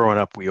know growing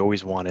up, we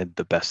always wanted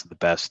the best of the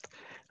best.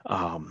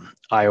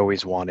 I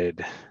always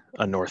wanted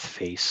a North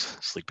Face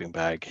sleeping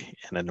bag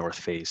and a North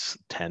Face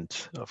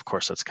tent. Of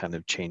course, that's kind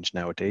of changed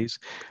nowadays.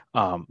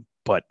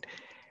 But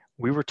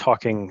we were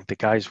talking, the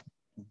guys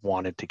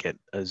wanted to get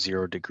a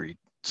 0 degree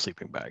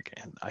sleeping bag.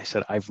 And I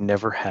said, I've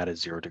never had a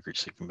 0 degree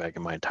sleeping bag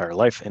in my entire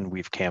life. And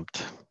we've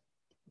camped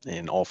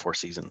in all 4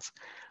 seasons.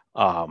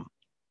 What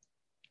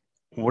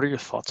are your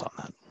thoughts on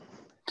that?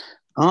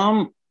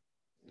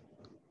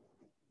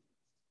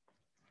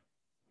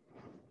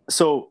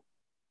 So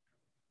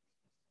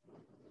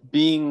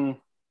being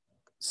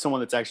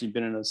someone that's actually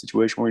been in a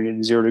situation where you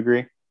need a 0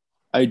 degree,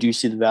 I do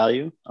see the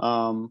value.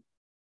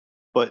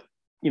 But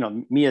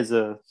me as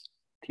a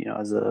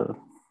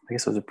I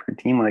guess I was a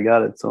preteen when I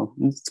got it, so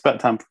it's about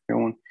time for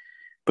everyone.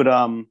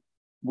 But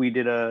we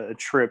did a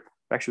trip.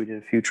 Actually, we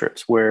did a few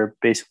trips where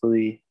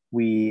basically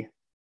we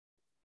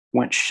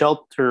went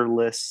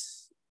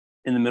shelterless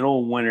in the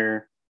middle of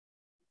winter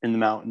in the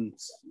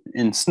mountains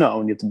in snow,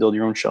 and you have to build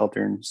your own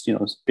shelter and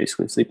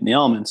basically sleep in the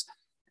elements.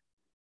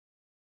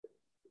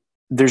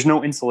 There's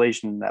no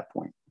insulation at that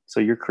point, so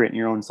you're creating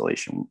your own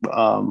insulation.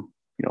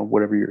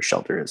 Whatever your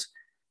shelter is.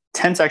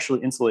 Tents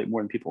actually insulate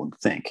more than people would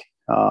think.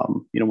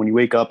 When you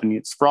wake up and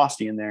it's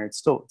frosty in there, it's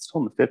still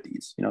in the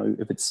 50s.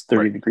 If it's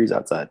 30 degrees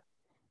outside,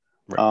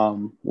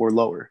 or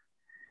lower.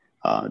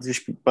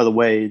 Just by the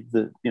way,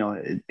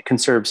 it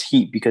conserves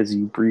heat because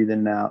you breathe in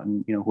and out,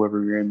 and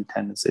whoever you're in the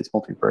tent, it's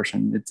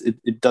multi-person.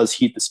 It does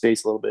heat the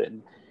space a little bit.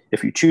 And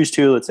if you choose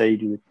to, let's say you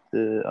do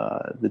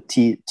the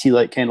tea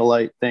light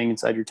candlelight thing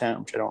inside your tent,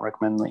 which I don't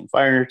recommend lighting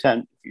fire in your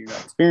tent if you're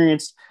not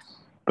experienced.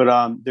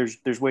 But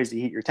there's ways to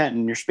heat your tent,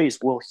 and your space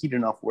will heat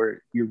enough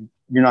where you're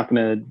not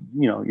gonna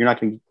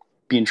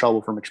be in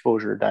trouble from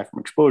exposure or die from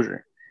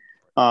exposure.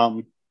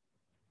 But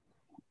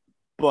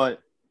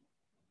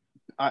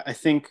I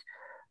think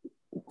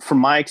from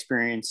my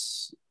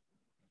experience,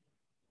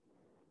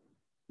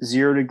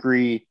 0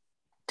 degree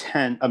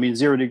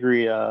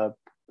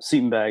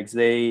sleeping bags,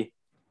 they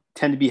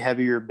tend to be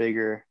heavier,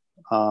 bigger,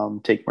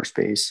 take more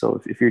space.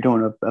 So if you're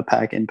doing a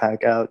pack in,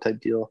 pack out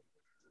type deal,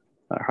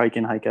 or hike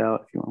in, hike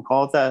out, if you want to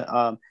call it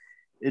that,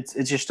 it's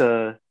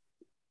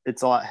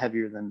a lot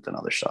heavier than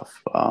other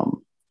stuff.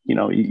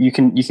 You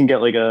can get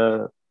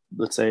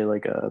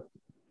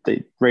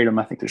they rate them,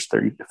 I think there's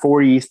 30,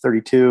 40,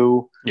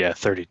 32. Yeah,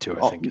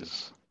 32, I think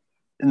is.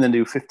 And then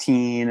do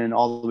 15 and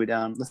all the way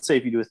down. Let's say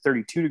if you do a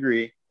 32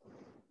 degree,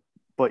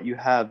 but you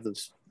have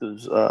those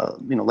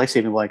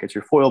life-saving blankets,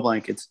 your foil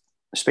blankets,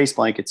 space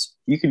blankets,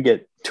 you could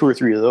get 2 or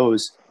 3 of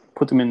those,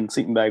 put them in the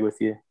sleeping bag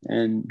with you,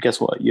 and guess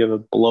what? You have a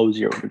below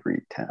 0 degree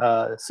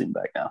sleeping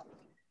bag now,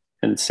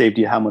 and it saved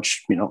you how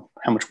much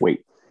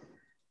weight.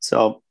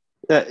 So,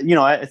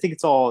 I think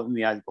it's all in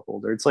the eyes of the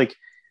beholder. It's like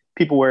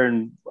people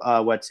wearing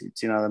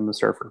wetsuits. I'm a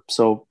surfer,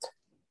 so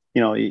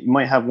you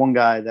might have one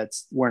guy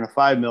that's wearing a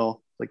 5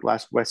 mil, like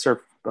last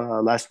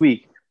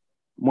week.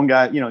 One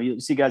guy, you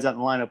see guys out in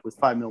the lineup with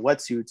 5 mil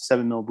wetsuits,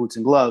 7 mil boots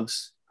and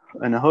gloves,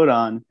 and a hood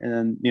on, and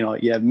then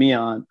you have me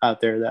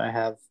out there that I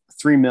have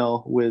 3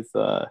 mil with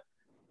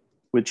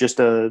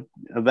just a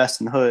vest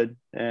and hood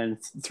and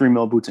 3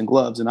 mil boots and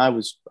gloves, and I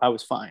was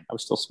fine. I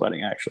was still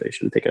sweating, actually. I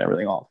should have taken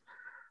everything off,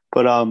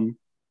 but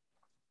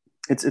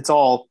it's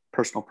all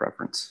personal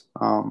preference.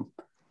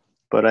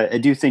 But I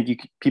do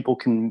think people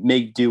can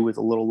make do with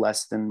a little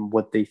less than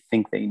what they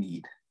think they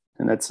need,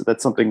 and that's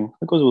something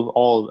that goes with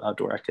all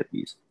outdoor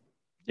activities.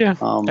 Yeah,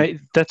 I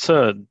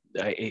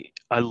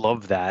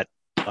love that.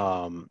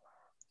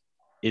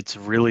 It's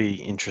really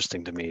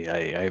interesting to me.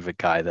 I have a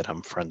guy that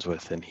I'm friends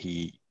with, and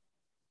he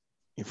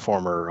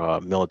former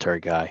military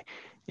guy,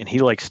 and he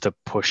likes to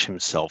push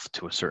himself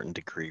to a certain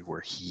degree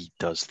where he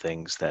does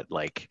things that,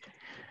 like,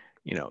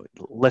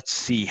 let's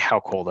see how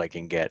cold I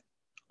can get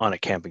on a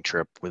camping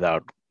trip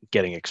without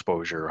getting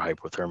exposure or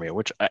hypothermia,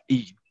 which I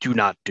do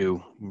not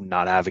do. I'm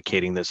not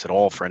advocating this at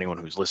all for anyone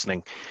who's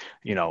listening.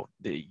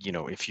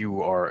 If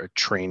you are a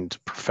trained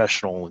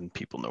professional and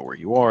people know where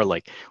you are,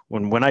 like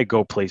when I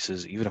go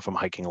places, even if I'm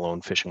hiking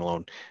alone, fishing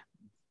alone,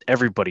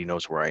 everybody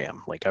knows where I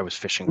am. Like I was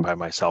fishing by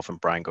myself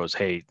and Brian goes,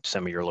 "Hey,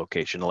 send me your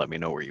location and let me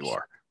know where you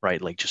are."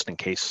 Right. Like just in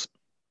case,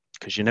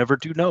 because you never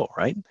do know.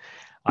 Right.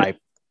 I,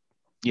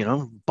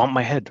 bump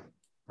my head,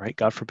 right?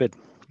 God forbid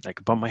I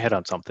could bump my head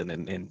on something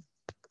and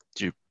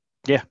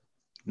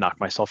knock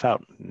myself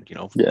out.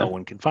 No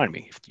one can find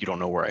me if you don't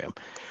know where I am.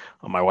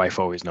 My wife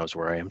always knows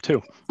where I am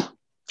too.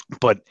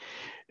 But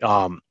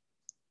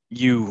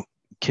you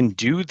can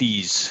do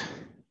these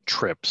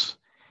trips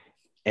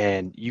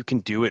and you can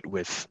do it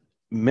with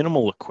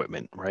minimal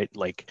equipment, right?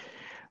 Like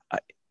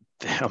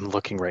I'm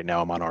looking right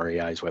now, I'm on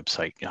REI's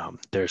website.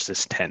 There's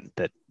this tent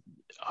that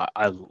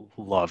I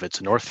love. It's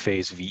a North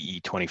Face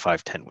VE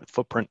 25 tent with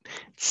footprint,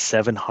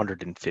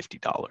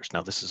 $750.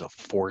 Now this is a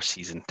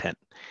 4-season tent,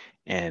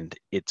 and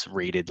it's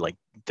rated like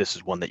this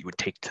is one that you would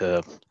take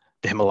to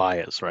the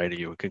Himalayas, right?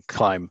 You could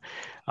climb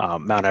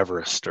Mount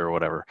Everest or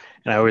whatever.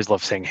 And I always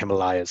love saying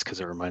Himalayas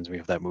because it reminds me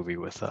of that movie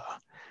with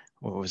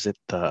what was it?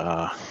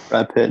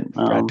 Brad Pitt.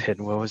 Brad Pitt.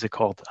 What was it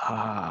called?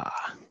 I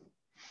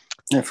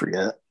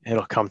forget.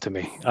 It'll come to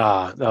me.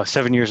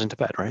 7 Years in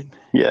Tibet, right?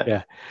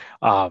 Yeah.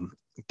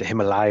 The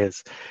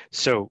Himalayas.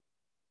 So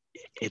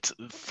it's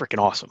freaking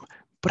awesome.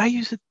 But I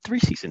use a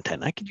 3-season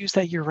tent. I could use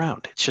that year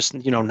round. It's just,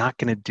 not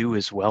going to do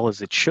as well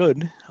as it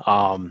should.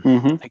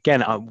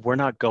 Again, we're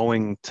not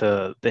going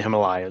to the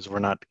Himalayas. We're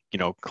not,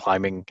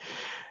 climbing,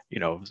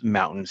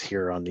 mountains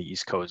here on the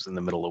East Coast in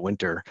the middle of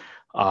winter.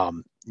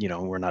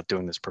 We're not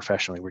doing this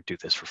professionally. We do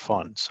this for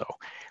fun. So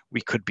we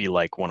could be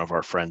like one of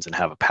our friends and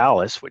have a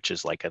palace, which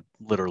is like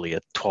literally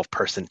a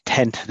 12-person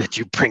tent that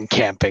you bring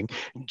camping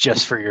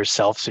just for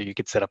yourself. So you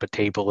could set up a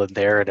table in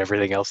there and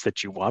everything else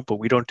that you want. But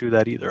we don't do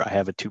that either. I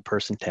have a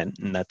 2-person tent,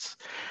 and that's,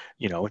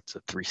 it's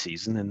a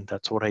 3-season, and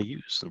that's what I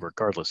use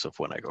regardless of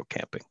when I go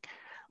camping.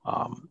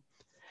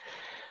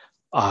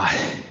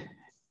 I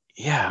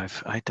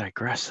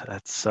digress.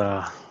 That's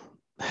the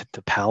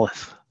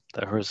palace.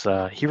 There was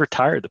he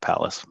retired the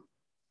palace.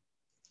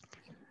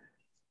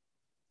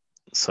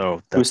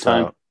 So that's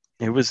time.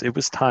 It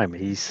was time.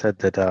 He said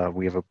that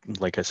we have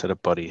like I said, a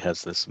buddy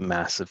has this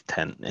massive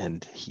tent,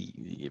 and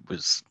it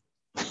was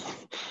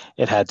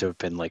it had to have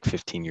been like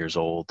 15 years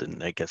old,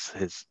 and I guess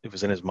it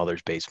was in his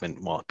mother's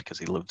basement, well, because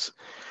he lives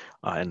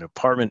in an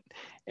apartment,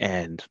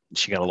 and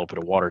she got a little bit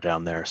of water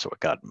down there, so it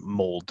got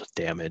mold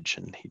damage,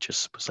 and he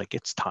just was like,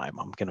 "It's time.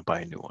 I'm gonna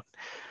buy a new one."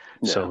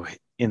 Yeah. So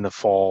in the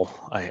fall,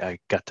 I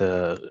got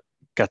to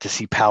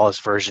see Palace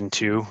version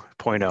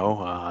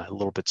 2.0, a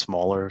little bit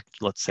smaller.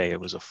 Let's say I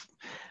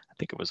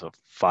think it was a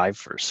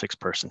 5 or 6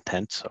 person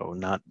tent, so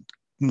not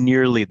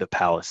nearly the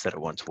Palace that it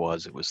once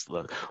was.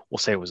 We'll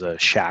say it was a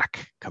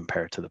shack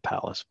compared to the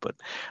Palace, but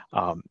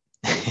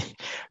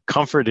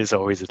comfort is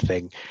always a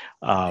thing.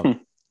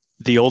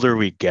 The older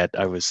we get,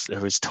 I was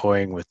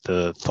toying with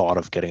the thought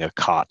of getting a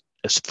cot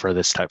for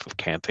this type of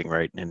camping,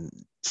 right, and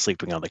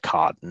sleeping on the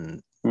cot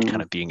and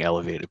kind of being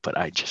elevated, but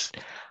I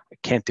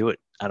can't do it.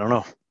 I don't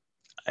know.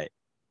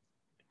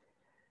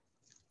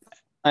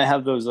 I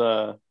have those.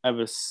 I have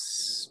a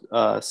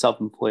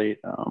self-inflate,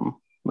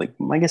 like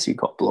I guess you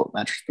call it blow up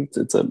mattress.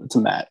 It's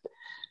a mat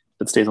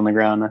that stays on the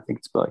ground. I think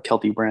it's a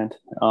Kelty brand,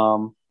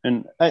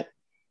 and I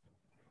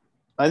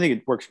think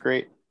it works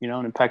great,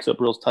 and it packs up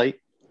real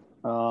tight.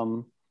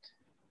 But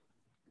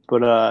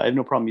I have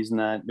no problem using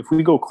that. If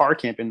we go car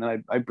camping,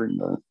 then I bring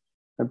the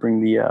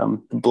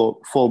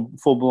full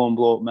blown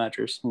blow up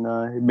mattress, and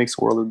it makes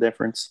a world of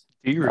difference.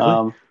 Do you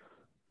really?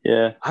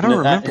 Yeah, I don't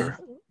remember.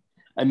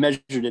 I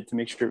measured it to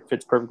make sure it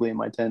fits perfectly in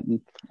my tent.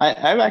 And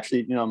I've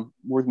actually,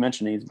 worth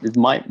mentioning is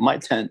my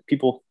tent.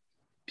 People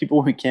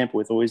we camp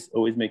with always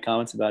make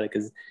comments about it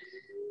because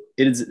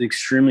it is an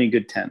extremely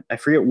good tent. I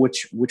forget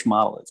which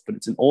model it's, but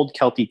it's an old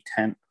Kelty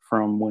tent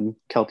from when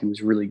Kelty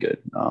was really good.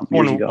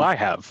 Years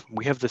ago.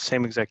 We have the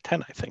same exact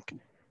tent, I think.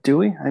 Do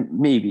we?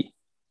 Maybe.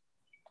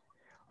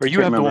 Or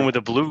you have the one with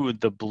the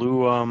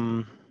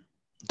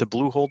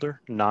blue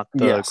holder, not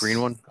the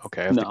green one?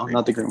 Okay. No,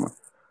 not the green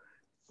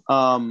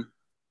one.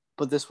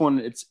 But this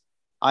one,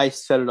 I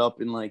set it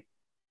up in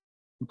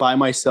by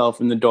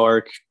myself in the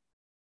dark,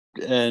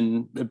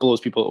 and it blows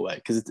people away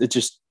because it's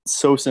just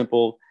so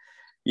simple.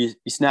 You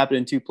snap it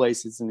in 2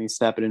 places, and you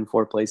snap it in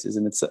 4 places,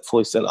 and it's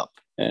fully set up.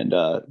 And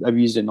I've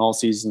used it in all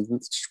seasons.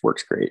 It just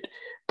works great.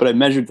 But I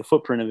measured the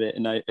footprint of it,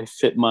 and I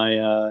fit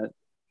my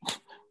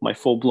my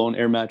full blown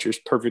air mattress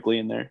perfectly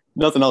in there.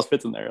 Nothing else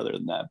fits in there other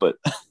than that. But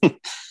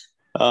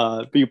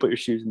but you put your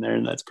shoes in there,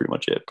 and that's pretty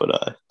much it.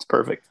 But it's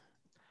perfect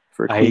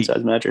for a queen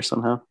size mattress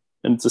somehow.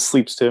 And it's a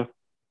sleeps too.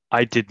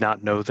 I did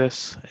not know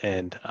this,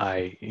 and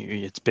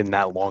it's been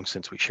that long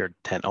since we shared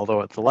a tent.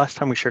 Although the last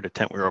time we shared a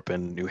tent, we were up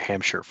in New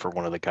Hampshire for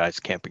one of the guys'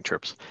 camping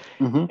trips,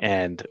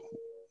 and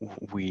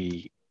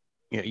we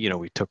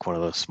took one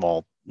of those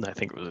small. I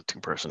think it was a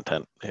 2-person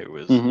tent. It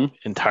was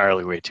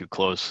entirely way too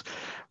close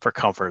for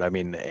comfort. I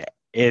mean,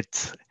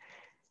 it's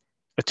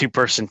a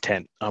 2-person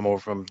tent. I'm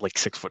like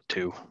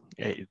 6'2".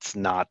 It's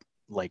not.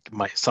 Like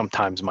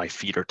sometimes my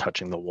feet are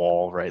touching the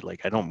wall, right?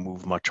 Like I don't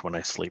move much when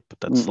I sleep, but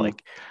that's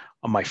like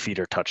my feet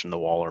are touching the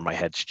wall, or my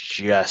head's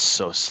just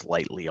so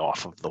slightly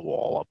off of the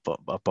wall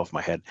above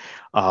my head.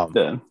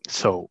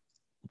 So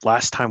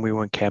last time we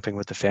went camping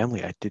with the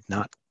family, I did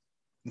not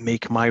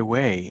make my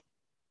way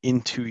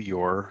into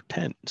your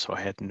tent, so I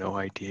had no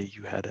idea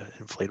you had an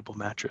inflatable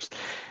mattress.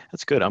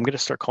 That's good. I'm going to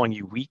start calling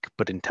you weak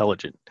but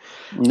intelligent.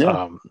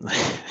 Yeah.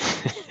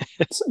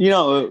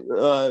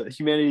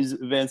 Humanity's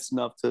advanced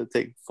enough to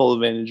take full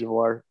advantage of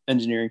our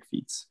engineering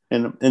feats,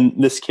 and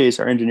in this case,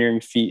 our engineering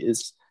feat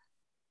is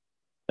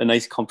a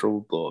nice,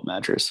 comfortable blow-up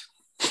mattress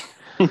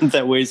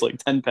that weighs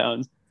like 10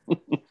 pounds.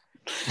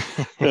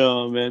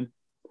 Oh man.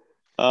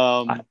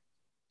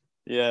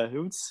 Yeah,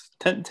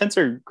 tents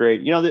are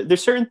great.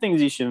 There's certain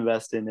things you should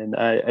invest in, and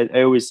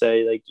I always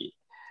say, like,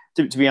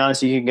 to be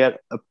honest, you can get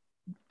a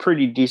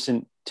pretty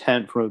decent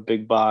tent from a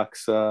big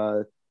box,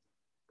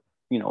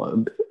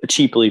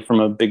 cheaply from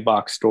a big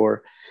box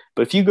store.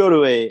 But if you go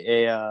to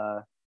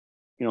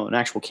an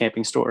actual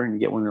camping store and you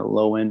get one of the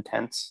low end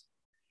tents,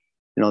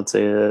 let's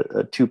say a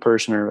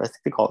 2-person, or I think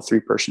they call it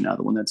 3-person now,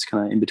 the one that's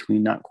kind of in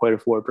between, not quite a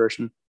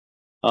 4-person.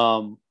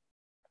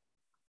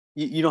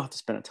 You don't have to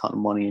spend a ton of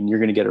money, and you're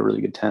going to get a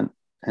really good tent.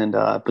 And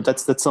but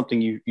that's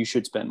something you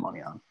should spend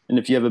money on. And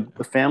if you have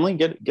a family,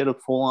 get a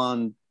full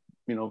on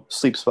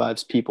Sleeps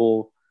 5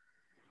 people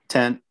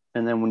tent.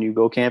 And then when you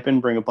go camping,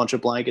 bring a bunch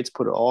of blankets,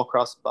 put it all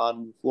across the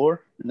bottom of the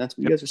floor, and that's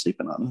what you guys are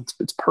sleeping on.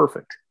 It's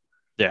perfect.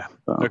 Yeah,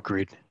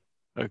 agreed.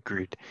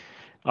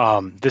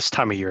 This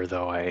time of year,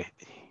 though,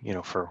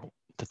 for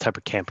the type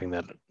of camping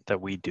that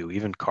we do,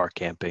 even car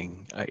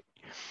camping,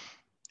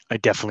 I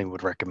definitely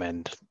would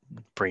recommend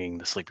bringing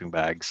the sleeping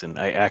bags. And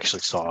I actually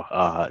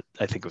saw,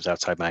 I think it was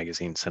Outside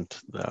Magazine sent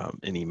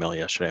an email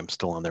yesterday. I'm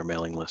still on their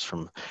mailing list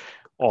from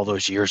all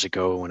those years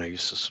ago when I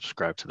used to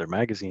subscribe to their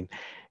magazine.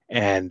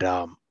 And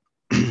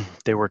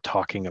they were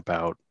talking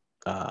about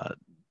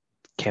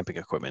camping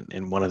equipment,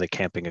 and one of the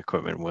camping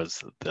equipment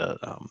was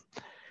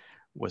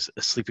was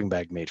a sleeping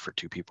bag made for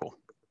 2 people.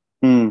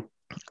 And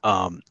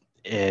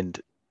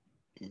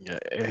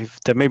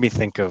that made me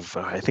think of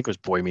I think it was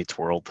Boy Meets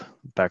World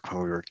back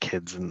when we were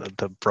kids, and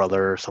the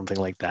brother or something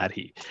like that,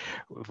 he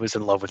was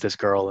in love with this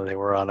girl, and they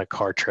were on a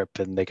car trip,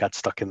 and they got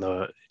stuck in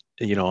the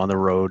on the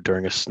road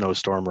during a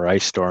snowstorm or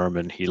ice storm,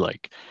 and he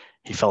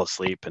fell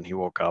asleep and he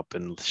woke up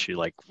and she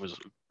was,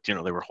 they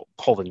were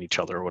holding each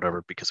other or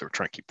whatever because they were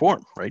trying to keep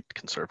warm, right?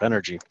 Conserve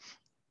energy.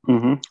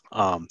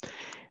 Mm-hmm.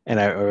 And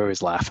I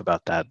always laugh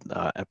about that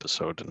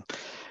episode and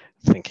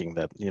thinking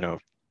that,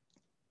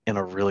 in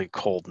a really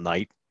cold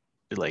night,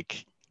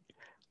 like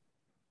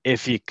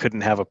if you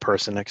couldn't have a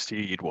person next to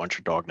you, you'd want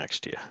your dog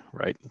next to you,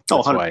 right? Oh,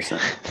 That's why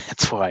 100%.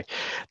 that's why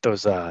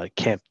those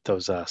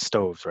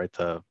stoves, right?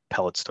 The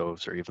pellet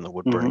stoves or even the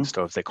wood burning Mm-hmm.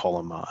 stoves, they call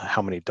them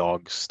how many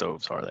dog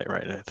stoves are they,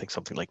 right? I think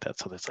something like that.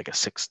 So there's like a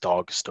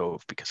 6-dog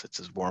stove because it's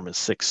as warm as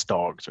 6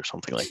 dogs or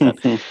something like that.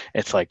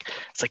 It's like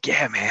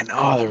yeah, man.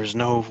 Oh, there was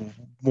no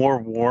more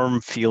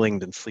warm feeling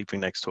than sleeping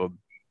next to a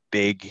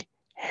big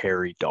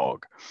hairy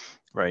dog,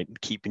 right?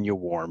 Keeping you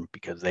warm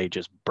because they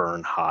just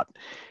burn hot.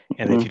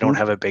 And if you don't Mm-hmm.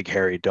 have a big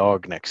hairy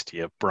dog next to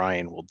you,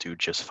 Brian will do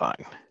just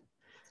fine.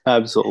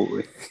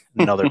 Absolutely.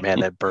 Another man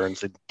that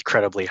burns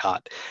incredibly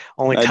hot.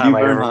 Only I time do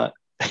I burn ever hot.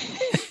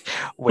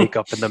 wake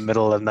up in the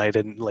middle of the night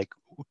and like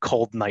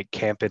cold night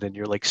camping and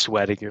you're like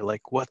sweating. You're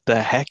like, what the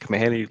heck,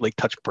 man? And you like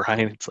touch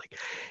Brian. It's like,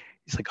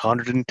 he's like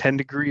 110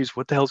 degrees.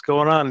 What the hell's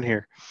going on in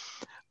here?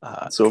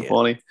 It's so Yeah.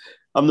 funny.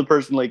 I'm the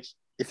person, like,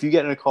 if you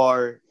get in a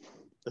car,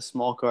 a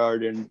small car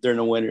during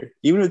the winter,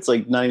 even if it's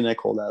like not even that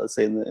cold out, let's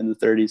say in the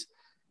 30s,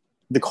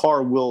 the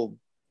car will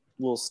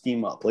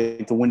steam up.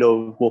 Like the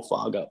window will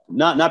fog up.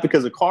 Not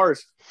because the car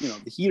is,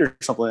 the heat or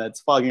something like that.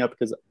 It's fogging up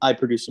because I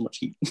produce so much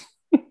heat.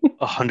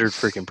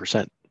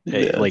 100% Yeah,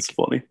 it's like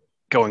funny.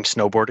 going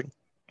snowboarding.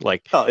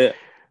 Like Oh yeah.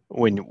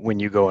 when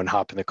you go and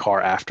hop in the car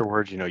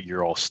afterwards,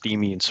 you're all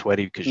steamy and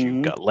sweaty because you've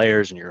Mm-hmm. got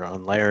layers and you're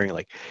unlayering.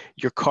 Like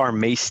your car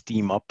may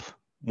steam up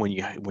when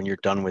you're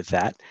done with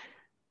that,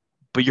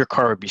 but your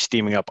car would be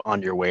steaming up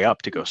on your way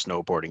up to go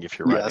snowboarding if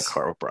you're riding the Yes.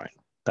 car with Brian.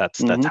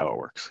 That's Mm-hmm. how it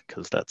works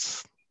because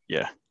that's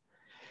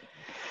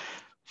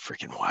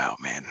freaking wild,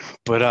 man.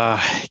 But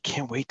I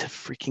can't wait to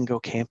freaking go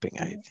camping.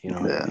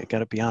 I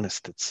gotta be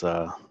honest, it's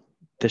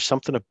there's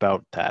something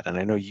about that, and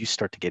I know you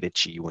start to get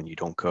itchy when you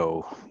don't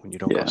go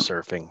Yeah.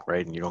 surfing,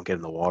 right? And you don't get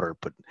in the water,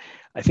 but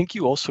I think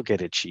you also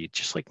get itchy,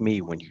 just like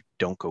me, when you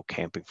don't go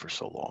camping for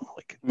so long.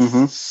 Like it's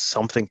Mm-hmm.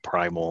 something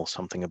primal,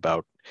 something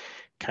about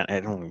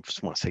I don't even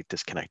just want to say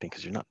disconnecting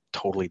because you're not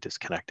totally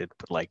disconnected,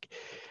 but like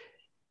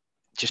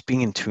just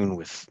being in tune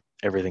with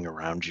everything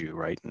around you,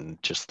 right?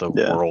 And just the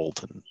Yeah.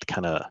 world and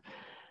kind of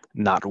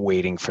not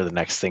waiting for the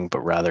next thing, but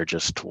rather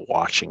just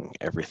watching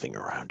everything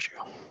around you,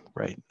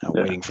 right? Not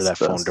Yeah. waiting for It's that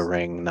the phone to best.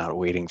 ring, not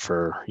waiting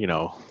for,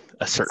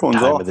 a certain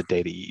Phone's time of off. the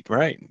day to eat,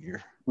 right?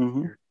 You're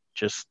Mm-hmm.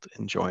 just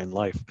enjoying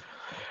life.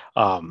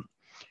 Um,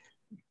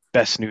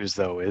 Best news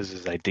though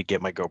is I did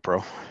get my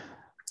GoPro.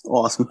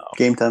 Awesome.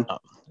 Game time.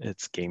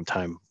 It's game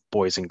time,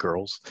 boys and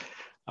girls.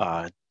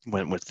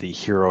 Went with the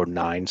Hero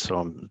 9, so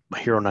I'm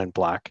Hero 9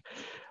 Black.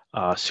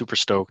 Super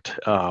stoked.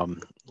 A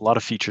lot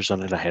of features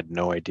on it I had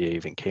no idea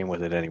even came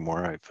with it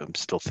anymore. I'm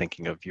still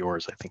thinking of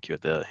yours. I think you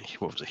had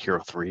what was it,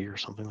 Hero 3 or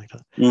something like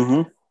that.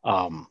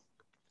 Mm-hmm.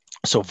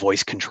 So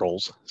voice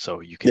controls,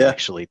 so you can Yeah.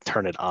 actually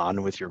turn it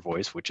on with your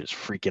voice, which is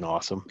freaking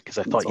awesome because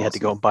I That's thought you had to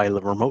awesome. go and buy a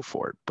remote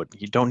for it, but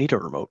you don't need a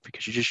remote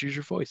because you just use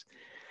your voice.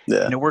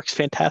 Yeah. And it works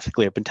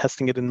fantastically. I've been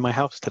testing it in my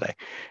house today.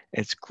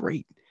 It's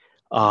great.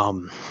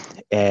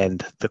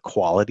 And the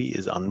quality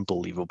is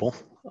unbelievable.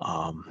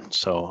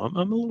 So I'm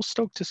a little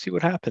stoked to see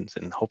what happens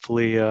and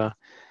hopefully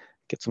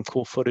get some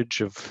cool footage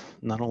of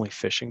not only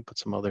fishing, but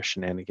some other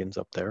shenanigans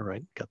up there,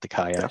 right? Got the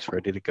kayaks Definitely.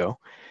 ready to go.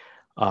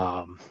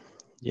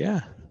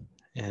 Yeah.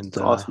 And It's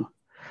awesome.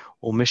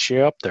 we'll miss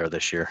you up there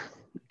this year.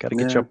 Got to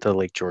get you Yeah. up to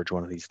Lake George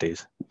one of these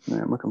days.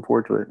 Yeah, I'm looking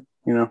forward to it.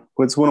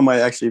 It's one of my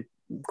actually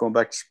going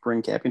back to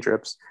spring camping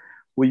trips.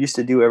 We used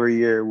to do every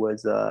year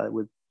was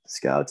with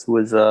scouts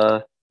was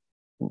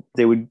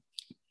they would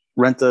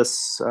rent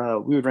us.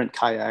 We would rent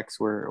kayaks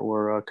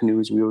or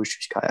canoes. We always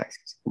choose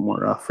kayaks,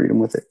 more freedom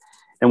with it,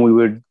 and we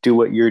would do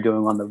what you're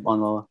doing on the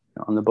boat,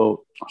 on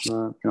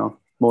the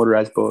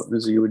motorized boat.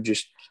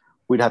 Is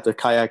we'd have to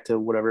kayak to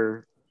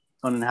whatever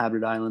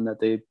uninhabited island that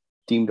they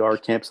deemed our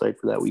campsite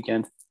for that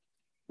weekend,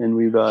 and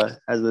we'd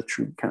as a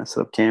troop kind of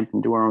set up camp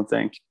and do our own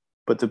thing.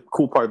 But the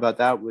cool part about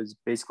that was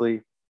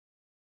basically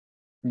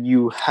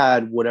you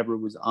had whatever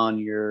was on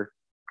your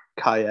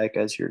kayak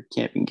as your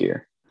camping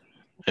gear.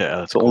 Yeah,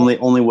 that's so cool.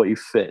 only what you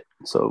fit.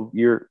 So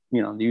they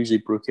usually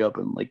broke you up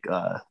in like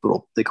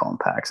little, they call them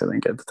packs, I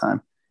think at the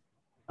time.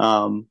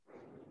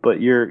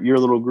 But your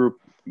little group,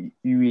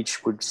 you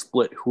each would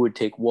split who would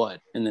take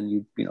what, and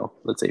then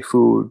let's say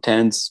food,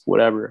 tents,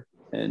 whatever,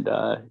 and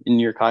in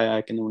your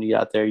kayak, and then when you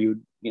got there,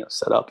 you would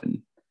set up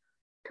and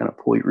kind of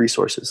pull your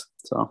resources.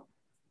 So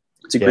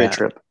it's a great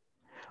trip.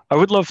 I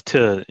would love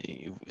to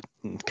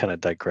kind of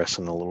digress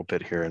in a little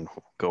bit here and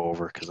go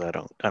over because I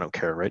don't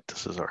care, right?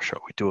 This is our show.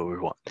 We do what we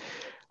want.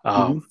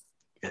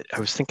 I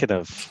was thinking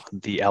of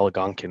the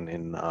Algonquin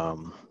in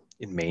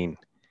Maine,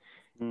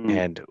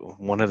 and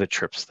one of the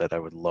trips that I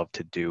would love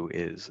to do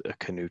is a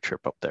canoe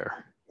trip up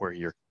there where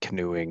you're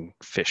canoeing,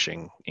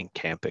 fishing, and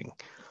camping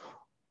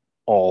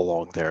all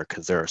along there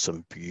because there are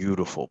some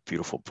beautiful,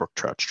 beautiful brook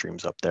trout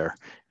streams up there.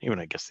 Even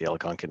I guess the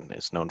Algonquin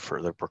is known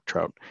for their brook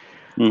trout.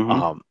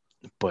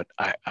 But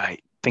I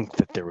think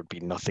that there would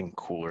be nothing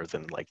cooler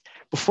than like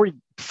before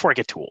I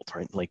get too old,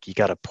 right? Like you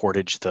got to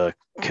portage the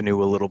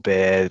canoe a little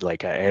bit.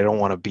 Like I don't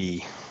want to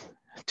be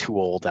too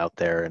old out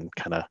there and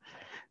kind of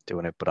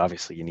doing it, but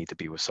obviously you need to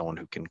be with someone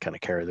who can kind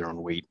of carry their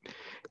own weight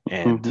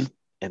and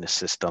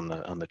assist on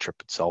the trip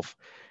itself.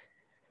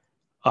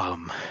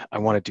 I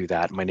want to do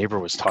that. My neighbor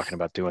was talking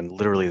about doing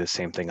literally the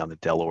same thing on the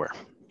Delaware.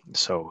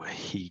 So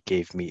he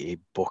gave me a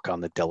book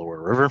on the Delaware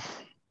River,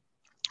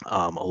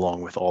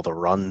 along with all the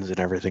runs and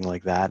everything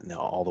like that, and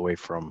all the way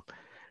from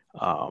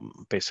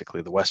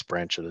basically the west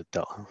branch of the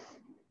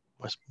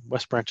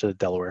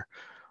Delaware,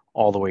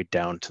 all the way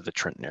down to the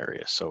Trenton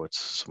area. So it's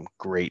some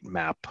great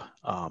map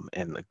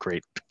and a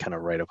great kind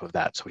of write-up of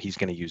that. So he's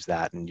going to use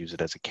that and use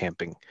it as a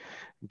camping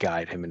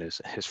guide. Him and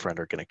his friend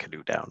are going to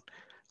canoe down.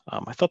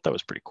 I thought that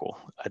was pretty cool,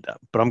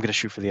 but I'm going to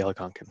shoot for the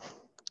Algonquin.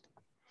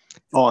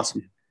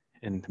 Awesome.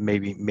 And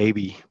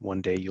maybe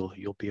one day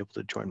you'll be able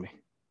to join me.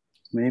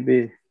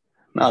 Maybe.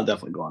 I'll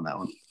definitely go on that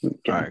one.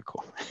 Okay. All right,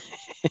 cool.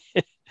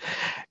 Got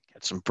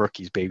some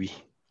brookies, baby.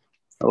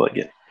 I like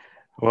it.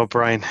 Well,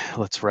 Brian,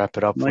 let's wrap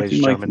it up, ladies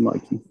and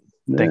gentlemen.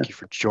 Yeah. Thank you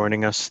for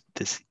joining us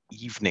this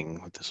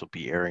evening. This will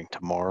be airing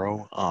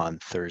tomorrow on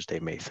Thursday,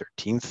 May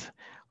 13th.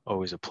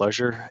 Always a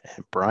pleasure.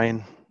 And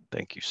Brian,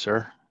 thank you,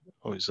 sir.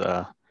 Always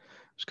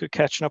it's good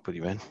catching up with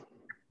you, man.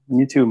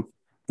 You too,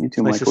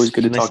 Mike. Always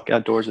good to talk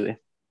outdoors with you.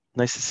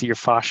 Nice to see your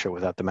fascia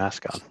without the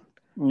mask on.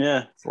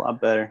 Yeah, it's a lot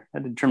better. I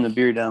had to trim the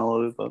beard down a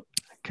little bit, but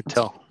I could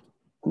tell.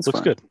 Looks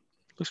fine. good.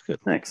 Looks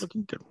good. Thanks.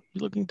 Looking good.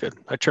 You're looking good.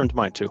 I trimmed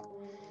mine too.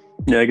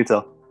 Yeah, I could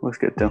tell. Looks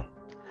good too.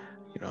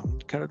 You know,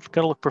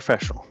 gotta look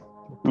professional.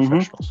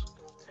 Professionals.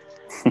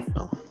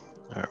 All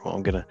right. Well,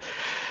 I'm gonna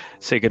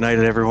say goodnight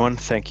to everyone.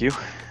 Thank you.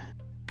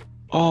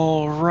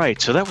 All right,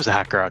 so that was the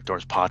Hacker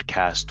Outdoors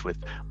podcast with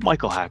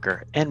Michael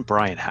Hacker and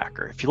Brian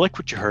Hacker. If you like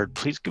what you heard,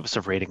 please give us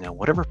a rating on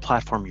whatever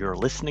platform you're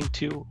listening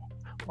to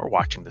or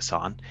watching this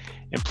on.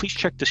 And please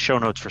check the show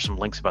notes for some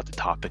links about the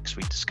topics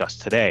we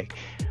discussed today.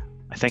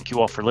 I thank you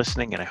all for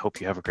listening, and I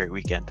hope you have a great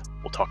weekend.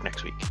 We'll talk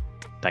next week.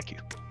 Thank you.